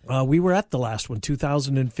 We were at the last one,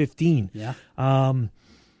 2015. Yeah. I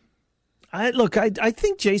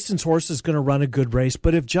think Jason's horse is going to run a good race,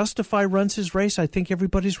 but if Justify runs his race, I think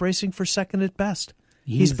everybody's racing for second at best.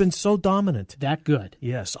 He's been so dominant. That good.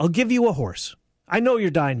 Yes. I'll give you a horse. I know you're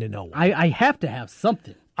dying to know one. I have to have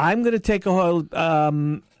something. I'm going to take a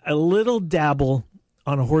little dabble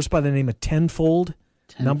on a horse by the name of Tenfold,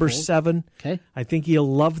 number 7. Okay. I think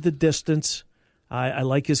he'll love the distance. I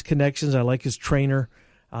like his connections. I like his trainer,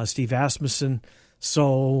 Steve Asmussen.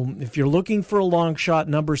 So if you're looking for a long shot,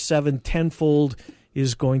 number 7, Tenfold,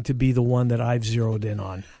 is going to be the one that I've zeroed in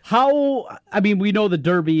on. We know the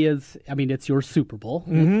Derby is, it's your Super Bowl.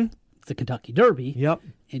 Mm-hmm. It's the Kentucky Derby. Yep.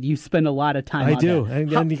 And you spend a lot of time on that. I do.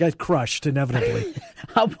 That. And you got crushed, inevitably.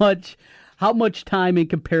 How much time in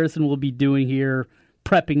comparison we'll be doing here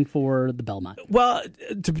prepping for the Belmont. Well,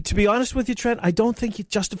 to be honest with you, Trent, I don't think he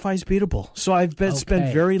justifies beatable. So I've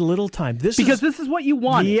spent very little time. This is what you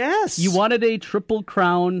wanted. Yes. You wanted a Triple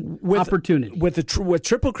Crown opportunity. With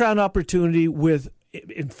Triple Crown opportunity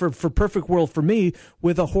for Perfect World for me,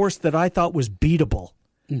 with a horse that I thought was beatable.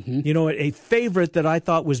 Mm-hmm. A favorite that I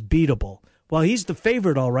thought was beatable. Well, he's the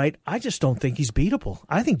favorite, all right. I just don't think he's beatable.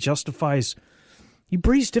 I think Justifies... He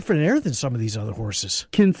breathes different air than some of these other horses.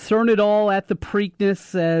 Concern at all at the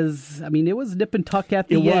Preakness it was nip and tuck at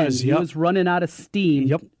the end. Yep. He was running out of steam.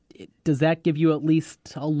 Yep. Does that give you at least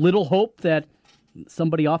a little hope that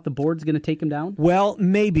somebody off the board is going to take him down? Well,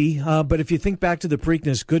 maybe. But if you think back to the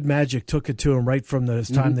Preakness, Good Magic took it to him right from the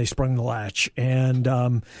time they sprung the latch.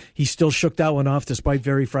 And he still shook that one off despite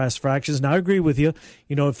very fast fractions. Now, I agree with you.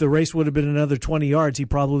 If the race would have been another 20 yards, he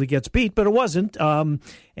probably gets beat, but it wasn't. So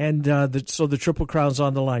the Triple Crown's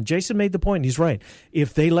on the line. Jason made the point, and he's right.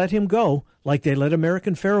 If they let him go, like they let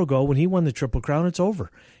American Pharoah go when he won the Triple Crown, it's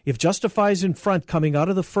over. If Justifies in front coming out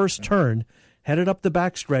of the first turn, headed up the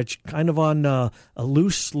backstretch, kind of on a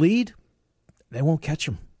loose lead, they won't catch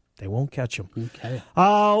him. They won't catch him. Okay.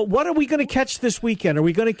 What are we going to catch this weekend? Are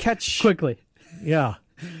we going to catch... Quickly. Yeah.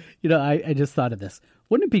 I just thought of this.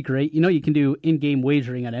 Wouldn't it be great? You can do in-game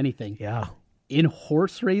wagering on anything. Yeah. In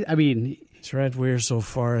horse race, Trent, we're so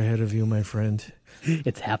far ahead of you, my friend.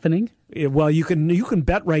 It's happening? Well, you can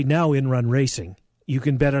bet right now in run racing. You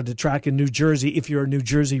can bet at a track in New Jersey if you're a New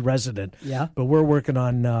Jersey resident. Yeah. But we're working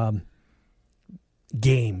on...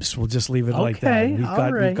 games. We'll just leave it like that.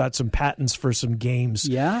 We've got some patents for some games.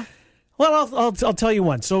 Yeah. Well, I'll tell you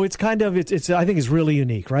one. So it's kind of it's I think it's really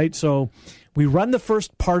unique, right? So we run the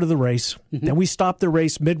first part of the race, then we stop the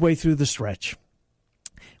race midway through the stretch.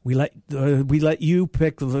 We let you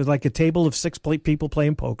pick, like a table of 6 people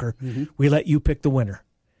playing poker. Mm-hmm. We let you pick the winner.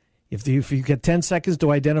 If you get 10 seconds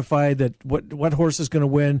to identify that what horse is going to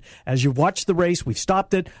win, as you watch the race, we've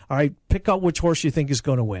stopped it. All right, pick out which horse you think is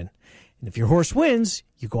going to win. And if your horse wins,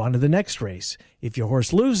 you go on to the next race. If your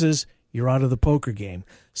horse loses, you're out of the poker game.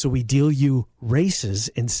 So we deal you races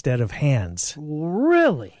instead of hands.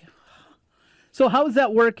 Really? So how does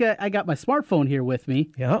that work? I got my smartphone here with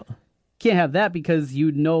me. Yeah. Can't have that because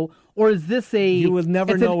or is this you would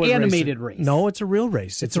never know an animated race? No, it's a real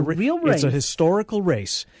race. It's a real race. It's a historical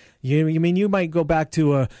race. You might go back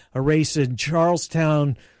to a race in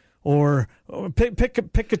Charlestown or pick a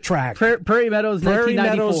track. Prairie Meadows,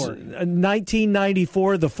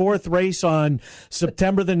 1994, the fourth race on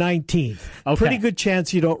September the 19th. Okay. Pretty good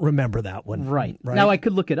chance you don't remember that one. Right. Now, I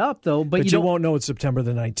could look it up, though. But you won't know it's September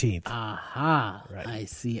the 19th. Aha. Right. I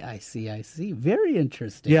see. Very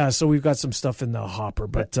interesting. Yeah, so we've got some stuff in the hopper.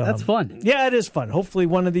 But that's fun. Yeah, it is fun. Hopefully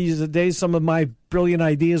one of these days, some of my brilliant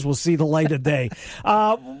ideas will see the light of day.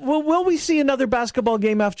 Will we see another basketball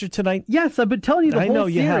game after tonight? Yes, I've been telling you the whole series. I know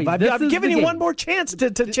you have. I've given you game. one more chance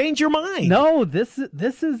to change your mind. No, this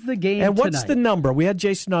is the game. And what's tonight. the number? We had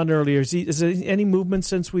Jason on earlier. Is there any movement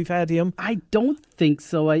since we've had him? I don't think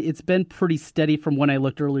so. It's been pretty steady from when I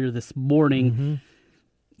looked earlier this morning. Mm-hmm.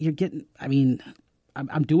 You're getting.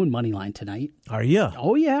 I'm doing money line tonight. Are you?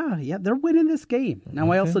 Oh yeah. They're winning this game.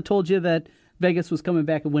 Now I also told you that Vegas was coming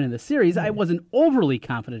back and winning the series. I wasn't overly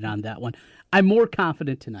confident on that one. I'm more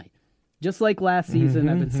confident tonight. Just like last season,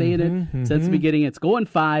 I've been saying it since the beginning. It's going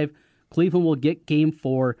 5. Cleveland will get game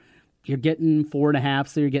 4. You're getting 4.5,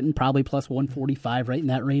 so you're getting probably plus 145, right in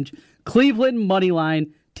that range. Cleveland money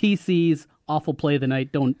line, TC's awful play of the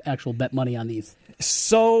night. Don't actual bet money on these.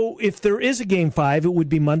 So if there is a game 5, it would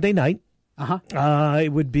be Monday night.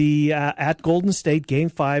 It would be at Golden State, game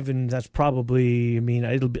 5, and that's probably.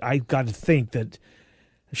 I got to think that.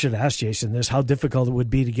 I should have asked Jason this, how difficult it would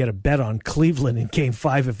be to get a bet on Cleveland in Game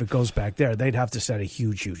 5 if it goes back there. They'd have to set a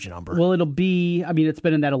huge, huge number. Well, it'll be, it's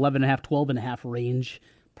been in that 11.5, 12.5 range,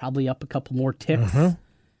 probably up a couple more ticks.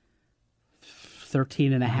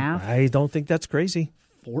 13.5. I don't think that's crazy.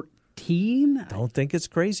 14? Don't think it's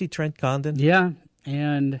crazy, Trent Condon. Yeah,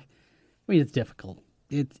 and, it's difficult.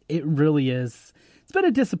 It really is. It's been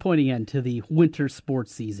a disappointing end to the winter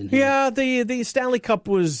sports season here. Yeah, the Stanley Cup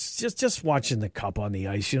was just watching the cup on the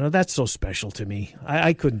ice. That's so special to me.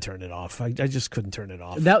 I couldn't turn it off. I just couldn't turn it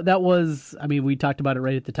off. That was, we talked about it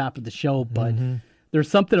right at the top of the show, but there's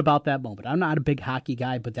something about that moment. I'm not a big hockey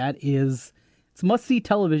guy, but it's must-see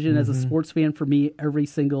television as a sports fan for me every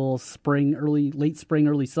single spring, late spring,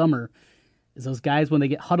 early summer. Is those guys when they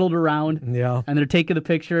get huddled around and they're taking the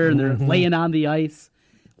picture and they're laying on the ice.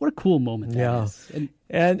 What a cool moment that is.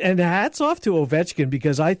 And hats off to Ovechkin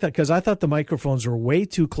because I thought the microphones were way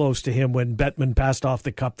too close to him when Bettman passed off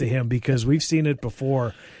the cup to him because we've seen it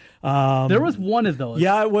before. There was one of those.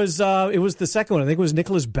 Yeah, it was the second one. I think it was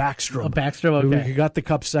Nicholas Backstrom. Oh, Backstrom, okay. Who got the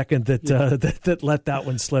cup second that let that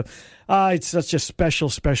one slip. It's such a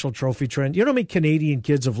special trophy, Trent. You know how many Canadian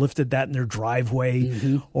kids have lifted that in their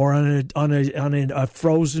driveway or on a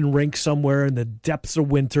frozen rink somewhere in the depths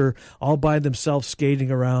of winter, all by themselves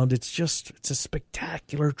skating around. It's a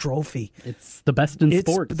spectacular trophy. It's the best in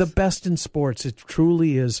sports. It's the best in sports. It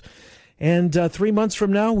truly is. And 3 months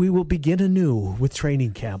from now, we will begin anew with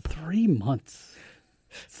training camp. 3 months.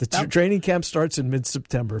 The training camp starts in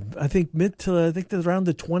mid-September. I think around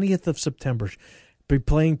the 20th of September. Be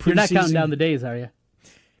playing preseason. You're not counting down the days, are you?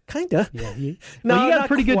 Kinda. Yeah. You got a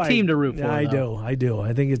pretty good team to root for. Yeah, I do.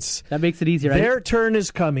 I think that makes it easier. Their turn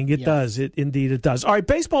is coming. It does. Indeed it does. All right,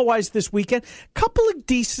 baseball-wise this weekend, couple of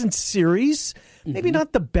decent series. Maybe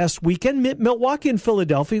not the best weekend. Milwaukee and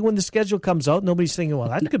Philadelphia, when the schedule comes out, nobody's thinking, well,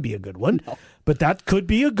 that could be a good one. No. But that could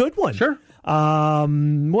be a good one. Sure.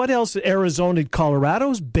 What else? Arizona and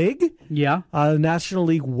Colorado's big. Yeah. National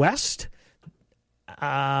League West.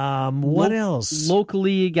 What else?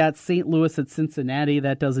 Locally, you got St. Louis at Cincinnati.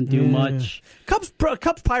 That doesn't do much. Cubs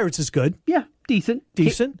Pirates is good. Yeah, decent.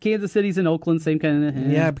 Kansas City's in Oakland, same kind of.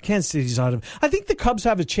 Yeah, but Kansas City's out of. I think the Cubs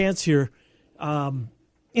have a chance here.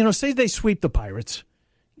 Say they sweep the Pirates.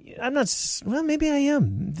 I'm not. Well, maybe I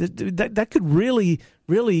am. That could really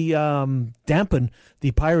dampen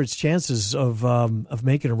the Pirates' chances of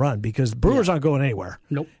making a run because the Brewers aren't going anywhere.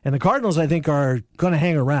 Nope. And the Cardinals, I think, are going to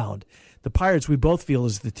hang around. The Pirates, we both feel,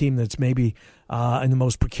 is the team that's maybe in the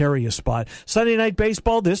most precarious spot. Sunday night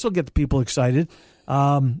baseball, this will get the people excited.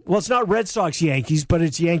 Well, it's not Red Sox-Yankees, but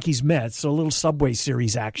it's Yankees-Mets, so a little Subway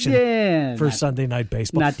Series action for Sunday night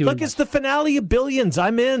baseball. It's the finale of Billions.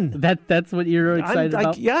 I'm in. That's what you're excited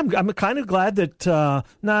about? I'm kind of glad that,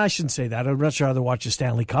 I shouldn't say that. I'd much rather watch the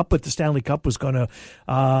Stanley Cup, but the Stanley Cup was going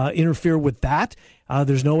to interfere with that.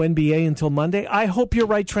 There's no NBA until Monday. I hope you're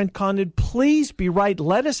right, Trent Condon. Please be right.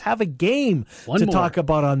 Let us have a game talk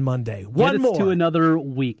about on Monday. One more. To another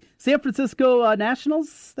week. San Francisco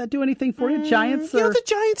Nationals, that do anything for you? Giants? The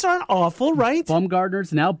Giants aren't awful, right?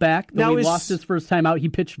 Bumgarner's now back. Though he lost his first time out. He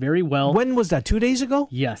pitched very well. When was that? 2 days ago?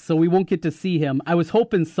 Yes, so we won't get to see him. I was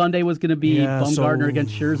hoping Sunday was going to be Bumgarner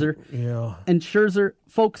against Scherzer. Yeah. And Scherzer,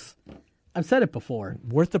 folks, I've said it before.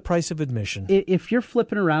 Worth the price of admission. If you're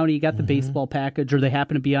flipping around and you got the baseball package or they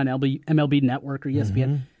happen to be on MLB Network or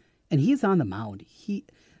ESPN, and he's on the mound.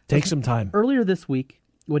 Take some time. Earlier this week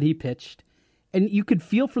when he pitched, and you could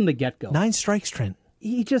feel from the get-go. 9 strikes, Trent.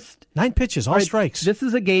 He just... 9 pitches, all strikes. This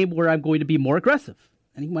is a game where I'm going to be more aggressive.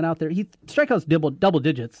 And he went out there. He strikeouts double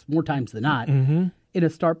digits more times than not in a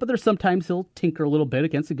start. But there's sometimes he'll tinker a little bit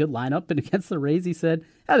against a good lineup. And against the Rays, he said,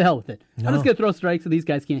 how the hell with it? I'm just going to throw strikes and these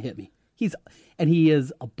guys can't hit me. He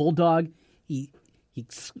is a bulldog. He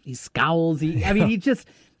scowls.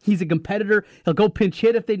 He's a competitor. He'll go pinch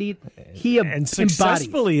hit if they need. And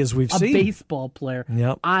successfully, as we've seen. A baseball player.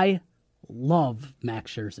 Yep. I love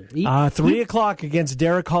Max Scherzer. 3:00 against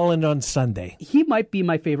Derek Holland on Sunday. He might be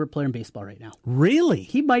my favorite player in baseball right now. Really?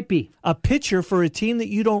 He might be. A pitcher for a team that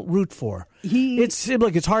you don't root for.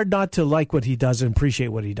 It's hard not to like what he does and appreciate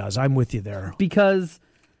what he does. I'm with you there. Because,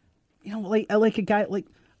 I like a guy like,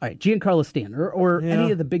 all right, Giancarlo Stanton or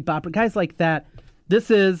any of the big bopper guys like that. This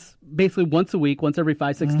is basically once a week, once every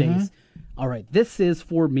 5-6 days. All right, this is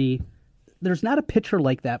for me. There's not a pitcher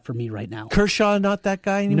like that for me right now. Kershaw, not that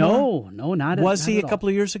guy anymore? No, not Was he a couple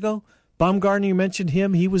of years ago? Bumgarner, you mentioned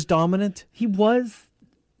him. He was dominant. He was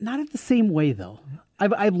not in the same way, though.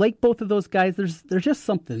 I like both of those guys. There's just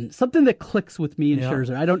something that clicks with me and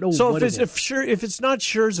Scherzer. I don't know what it is. If it's not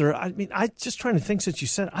Scherzer, I'm just trying to think since you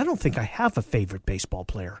said, I don't think I have a favorite baseball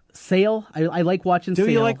player. Sale, I like watching Sale.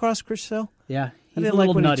 Do you like Ross Chris Sale? Yeah. I didn't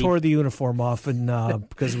like when he tore the uniform off and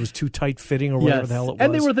because it was too tight-fitting or whatever the hell it was.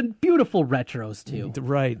 And they were the beautiful retros, too.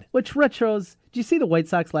 Right. Which retros? Did you see the White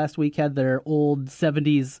Sox last week had their old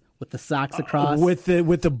 70s with the socks across? With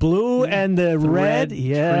the blue and the red?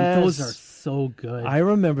 Yes. Those are so good. I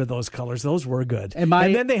remember those colors. Those were good. And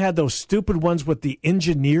then they had those stupid ones with the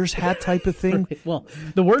engineer's hat type of thing. Well,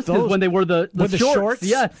 the worst is when they wore the shorts.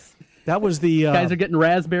 Yes. That was the... guys are getting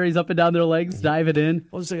raspberries up and down their legs, diving in.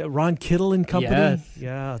 What was it? Ron Kittle and company? Yes.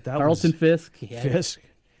 Yeah. Carlton Fisk. Fisk.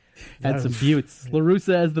 Had some buttes. La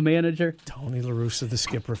Russa as the manager. Tony La Russa, the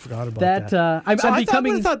skipper. Forgot about that. I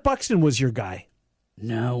thought Buxton was your guy.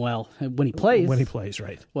 No, well, when he plays. When he plays,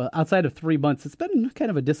 right. Well, outside of 3 months, it's been kind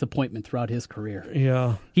of a disappointment throughout his career.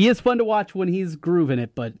 Yeah. He is fun to watch when he's grooving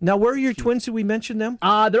it, but... Now, where are your Twins? Did we mention them?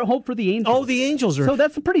 They're home for the Angels. Oh, the Angels are... So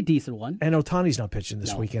that's a pretty decent one. And Ohtani's not pitching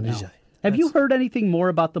this weekend, is he? Have you heard anything more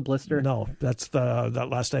about the blister? No, that's that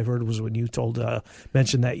last I heard was when you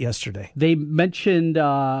mentioned that yesterday. They mentioned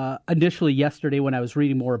initially yesterday when I was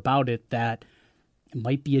reading more about it that it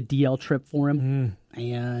might be a DL trip for him.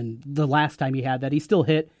 And the last time he had that, he still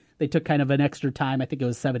hit. They took kind of an extra time. I think it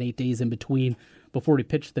was 7-8 days in between before he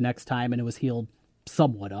pitched the next time, and it was healed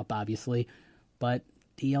somewhat up, obviously. But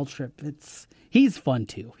DL trip, he's fun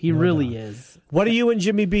too. He really is. What are you and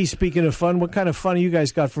Jimmy B, speaking of fun, what kind of fun you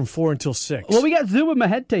guys got from 4 until 6? Well, we got Zuba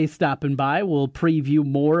Mahete stopping by. We'll preview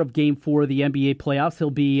more of Game 4 of the NBA playoffs.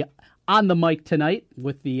 He'll be on the mic tonight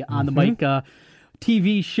with the On the Mic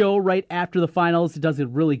TV show right after the finals. He does a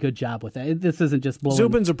really good job with it. This isn't just blowing...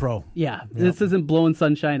 Zubin's a pro. Yeah, this isn't blowing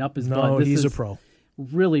sunshine up his butt. No, he's a pro.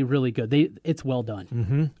 Really, really good. It's well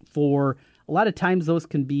done. For a lot of times, those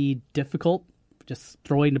can be difficult, just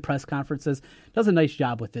throwing to press conferences. Does a nice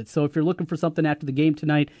job with it. So if you're looking for something after the game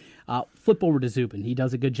tonight, flip over to Zubin. He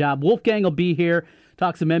does a good job. Wolfgang will be here,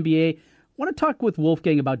 talk some NBA. I want to talk with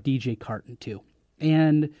Wolfgang about DJ Carton, too.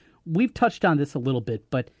 And we've touched on this a little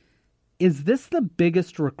bit, but is this the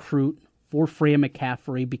biggest recruit for Fran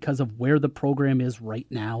McCaffery because of where the program is right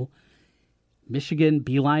now? Michigan,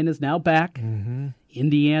 Beeline is now back.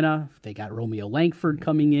 Indiana, they got Romeo Langford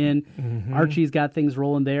coming in. Archie's got things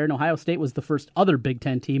rolling there. And Ohio State was the first other Big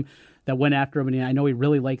Ten team that went after him. And I know he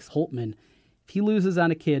really likes Holtman. If he loses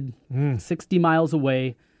on a kid 60 miles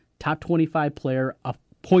away, top 25 player, a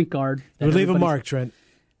point guard. We'll leave a mark, Trent.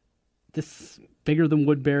 This bigger than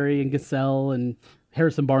Woodbury and Gasell and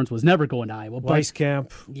Harrison Barnes was never going to Iowa.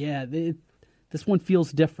 Weiskamp. Yeah, this one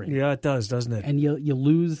feels different. Yeah, it does, doesn't it? And you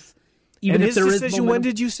lose. Even and if his there decision, is momentum, when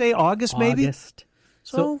did you say? August, maybe? August.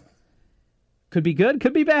 So could be good,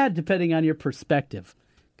 could be bad, depending on your perspective.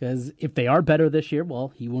 Because if they are better this year,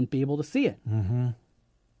 well, he won't be able to see it.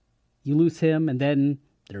 You lose him, and then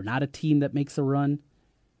they're not a team that makes a run.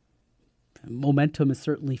 Momentum is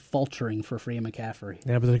certainly faltering for Fran McCaffery.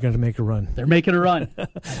 Yeah, but they're going to make a run. They're making a run. I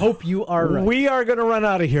hope you are right. We are going to run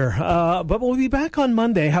out of here. But we'll be back on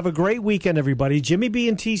Monday. Have a great weekend, everybody. Jimmy B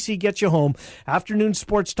and TC get you home. Afternoon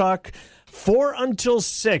Sports Talk, 4 until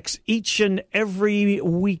 6, each and every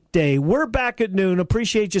weekday. We're back at noon.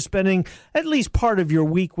 Appreciate you spending at least part of your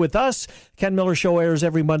week with us. Ken Miller Show airs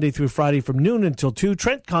every Monday through Friday from noon until 2.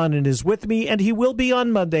 Trent Connon is with me, and he will be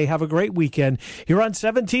on Monday. Have a great weekend. Here on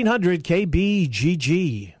 1700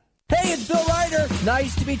 KBGG. Hey, it's Bill Ryder.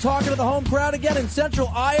 Nice to be talking to the home crowd again in central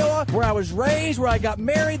Iowa, where I was raised, where I got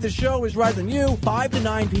married. The show is Right Than You, 5 to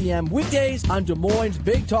 9 p.m. weekdays on Des Moines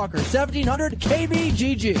Big Talker, 1700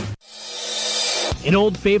 KBGG. An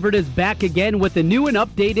old favorite is back again with a new and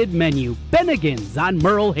updated menu, Bennigan's on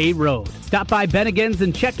Merle Hay Road. Stop by Bennigan's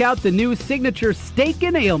and check out the new signature steak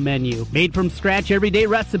and ale menu, made from scratch everyday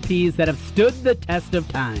recipes that have stood the test of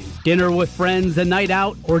time. Dinner with friends, a night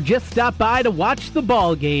out, or just stop by to watch the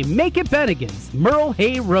ball game, make it Bennigan's, Merle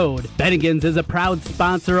Hay Road. Bennigan's is a proud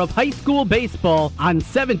sponsor of high school baseball on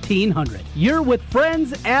 1700. You're with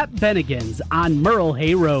friends at Bennigan's on Merle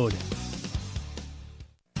Hay Road.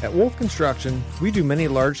 At Wolf Construction, we do many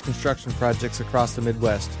large construction projects across the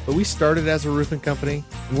Midwest, but we started as a roofing company,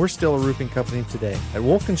 and we're still a roofing company today. At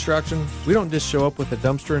Wolf Construction, we don't just show up with a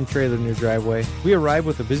dumpster and trailer in your driveway. We arrive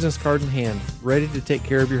with a business card in hand, ready to take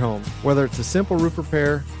care of your home. Whether it's a simple roof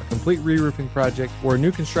repair, a complete re-roofing project, or a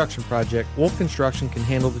new construction project, Wolf Construction can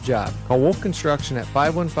handle the job. Call Wolf Construction at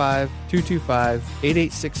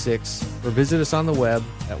 515-225-8866 or visit us on the web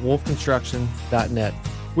at wolfconstruction.net.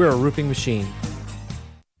 We're a roofing machine.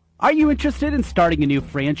 Are you interested in starting a new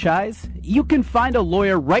franchise? You can find a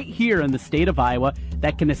lawyer right here in the state of Iowa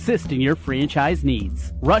that can assist in your franchise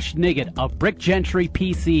needs. Rush Niggett of Brick Gentry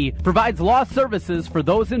PC provides law services for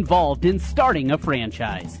those involved in starting a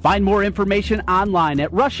franchise. Find more information online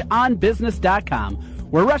at rushonbusiness.com,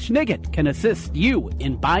 where Rush Niggett can assist you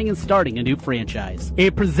in buying and starting a new franchise. A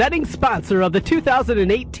presenting sponsor of the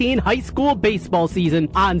 2018 high school baseball season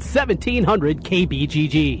on 1700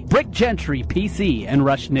 KBGG. Brick Gentry PC and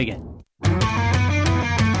Rush Niggett.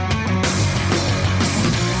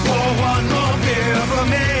 Pour one more beer for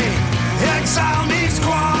me. Exile meets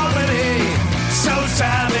quality so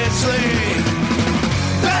savagely.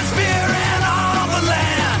 Best beer in all the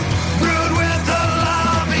land, brewed with a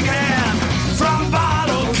loving hand. From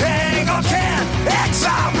bottle, keg, or can,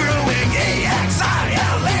 Exile Brewing,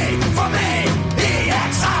 E-X-I-L-E. For me,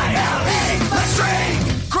 E-X-I-L-E. Let's drink,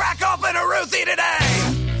 crack open a Ruthie today.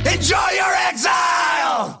 Enjoy your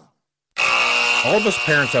exile. All of us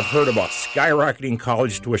parents have heard about skyrocketing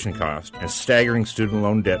college tuition costs and staggering student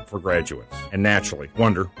loan debt for graduates. And naturally,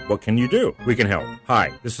 wonder, what can you do? We can help.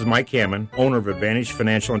 Hi, this is Mike Hammond, owner of Advantage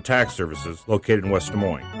Financial and Tax Services located in West Des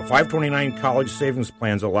Moines. A 529 college savings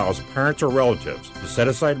plan allows parents or relatives to set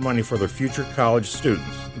aside money for their future college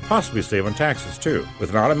students and possibly save on taxes too. With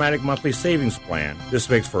an automatic monthly savings plan, this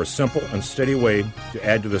makes for a simple and steady way to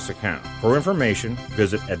add to this account. For information,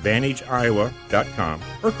 visit AdvantageIowa.com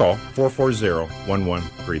or call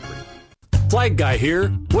 440-1133. Flag Guy here.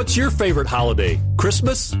 What's your favorite holiday?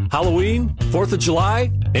 Christmas? Halloween? 4th of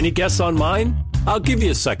July? Any guess on mine? I'll give you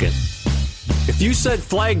a second. If you said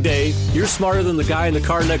Flag Day, you're smarter than the guy in the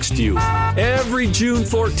car next to you. Every June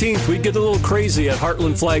 14th, we get a little crazy at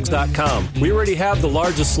heartlandflags.com. We already have the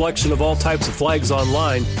largest selection of all types of flags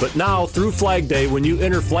online, but now through Flag Day, when you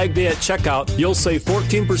enter Flag Day at checkout, you'll save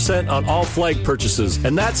 14% on all flag purchases,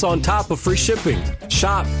 and that's on top of free shipping.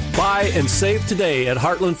 Shop, buy, and save today at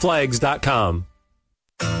heartlandflags.com.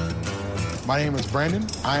 My name is Brandon.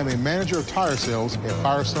 I am a manager of tire sales at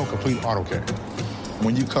Firestone Complete Auto Care.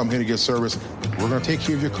 When you come here to get service, we're going to take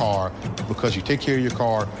care of your car because you take care of your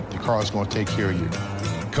car is going to take care of you.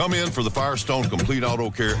 Come in for the Firestone Complete Auto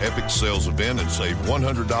Care Epic Sales Event and save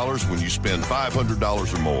 $100 when you spend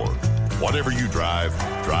 $500 or more. Whatever you drive,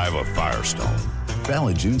 drive a Firestone.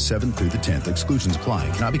 Valid June 7th through the 10th. Exclusions apply.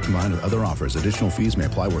 Cannot be combined with other offers. Additional fees may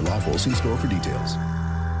apply where lawful. See store for details.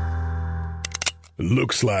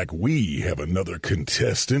 Looks like we have another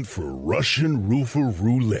contestant for Russian Roofer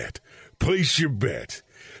Roulette. Place your bet.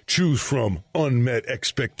 Choose from unmet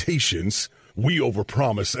expectations, we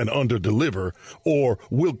overpromise and underdeliver, or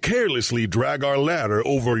we'll carelessly drag our ladder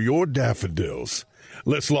over your daffodils.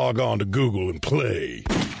 Let's log on to Google and play.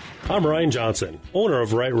 I'm Ryan Johnson, owner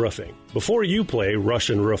of Wright Roofing. Before you play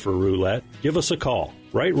Russian Roofer Roulette, give us a call.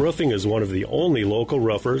 Wright Roofing is one of the only local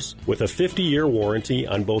roofers with a 50-year warranty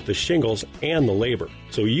on both the shingles and the labor.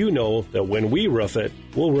 So you know that when we roof it,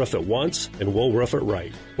 we'll roof it once and we'll roof it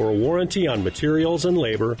right. For a warranty on materials and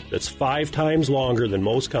labor that's 5 times longer than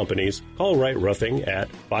most companies, call Wright Roofing at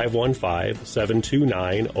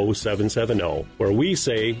 515-729-0770, where we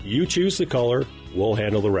say you choose the color, we'll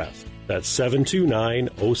handle the rest. That's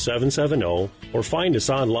 729-0770, or find us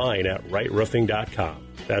online at wrightroofing.com.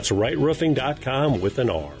 That's wrightroofing.com with an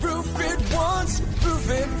R. Roof it once, roof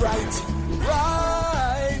it right.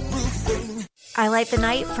 Right Roofing. I light the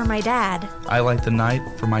night for my dad. I light the night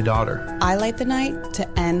for my daughter. I light the night to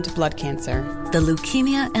end blood cancer. The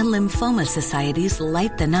Leukemia and Lymphoma Society's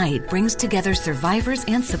Light the Night brings together survivors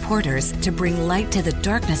and supporters to bring light to the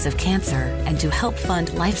darkness of cancer and to help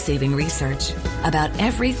fund life-saving research. About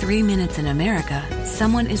every 3 minutes in America,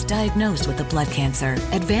 someone is diagnosed with a blood cancer.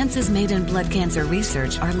 Advances made in blood cancer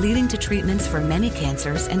research are leading to treatments for many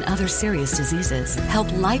cancers and other serious diseases. Help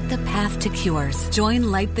light the path to cures. Join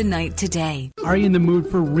Light the Night today. Are you in the mood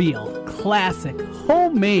for real, classic,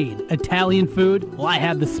 homemade Italian food? Well, I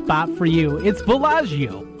have the spot for you. It's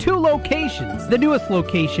Villaggio. 2 locations. The newest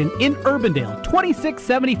location in Urbandale,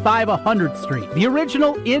 2675 100th Street. The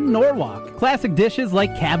original in Norwalk. Classic dishes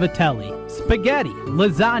like cavatelli, spaghetti,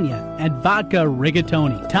 lasagna, and vodka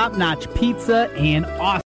rigatoni. Top-notch pizza and awesome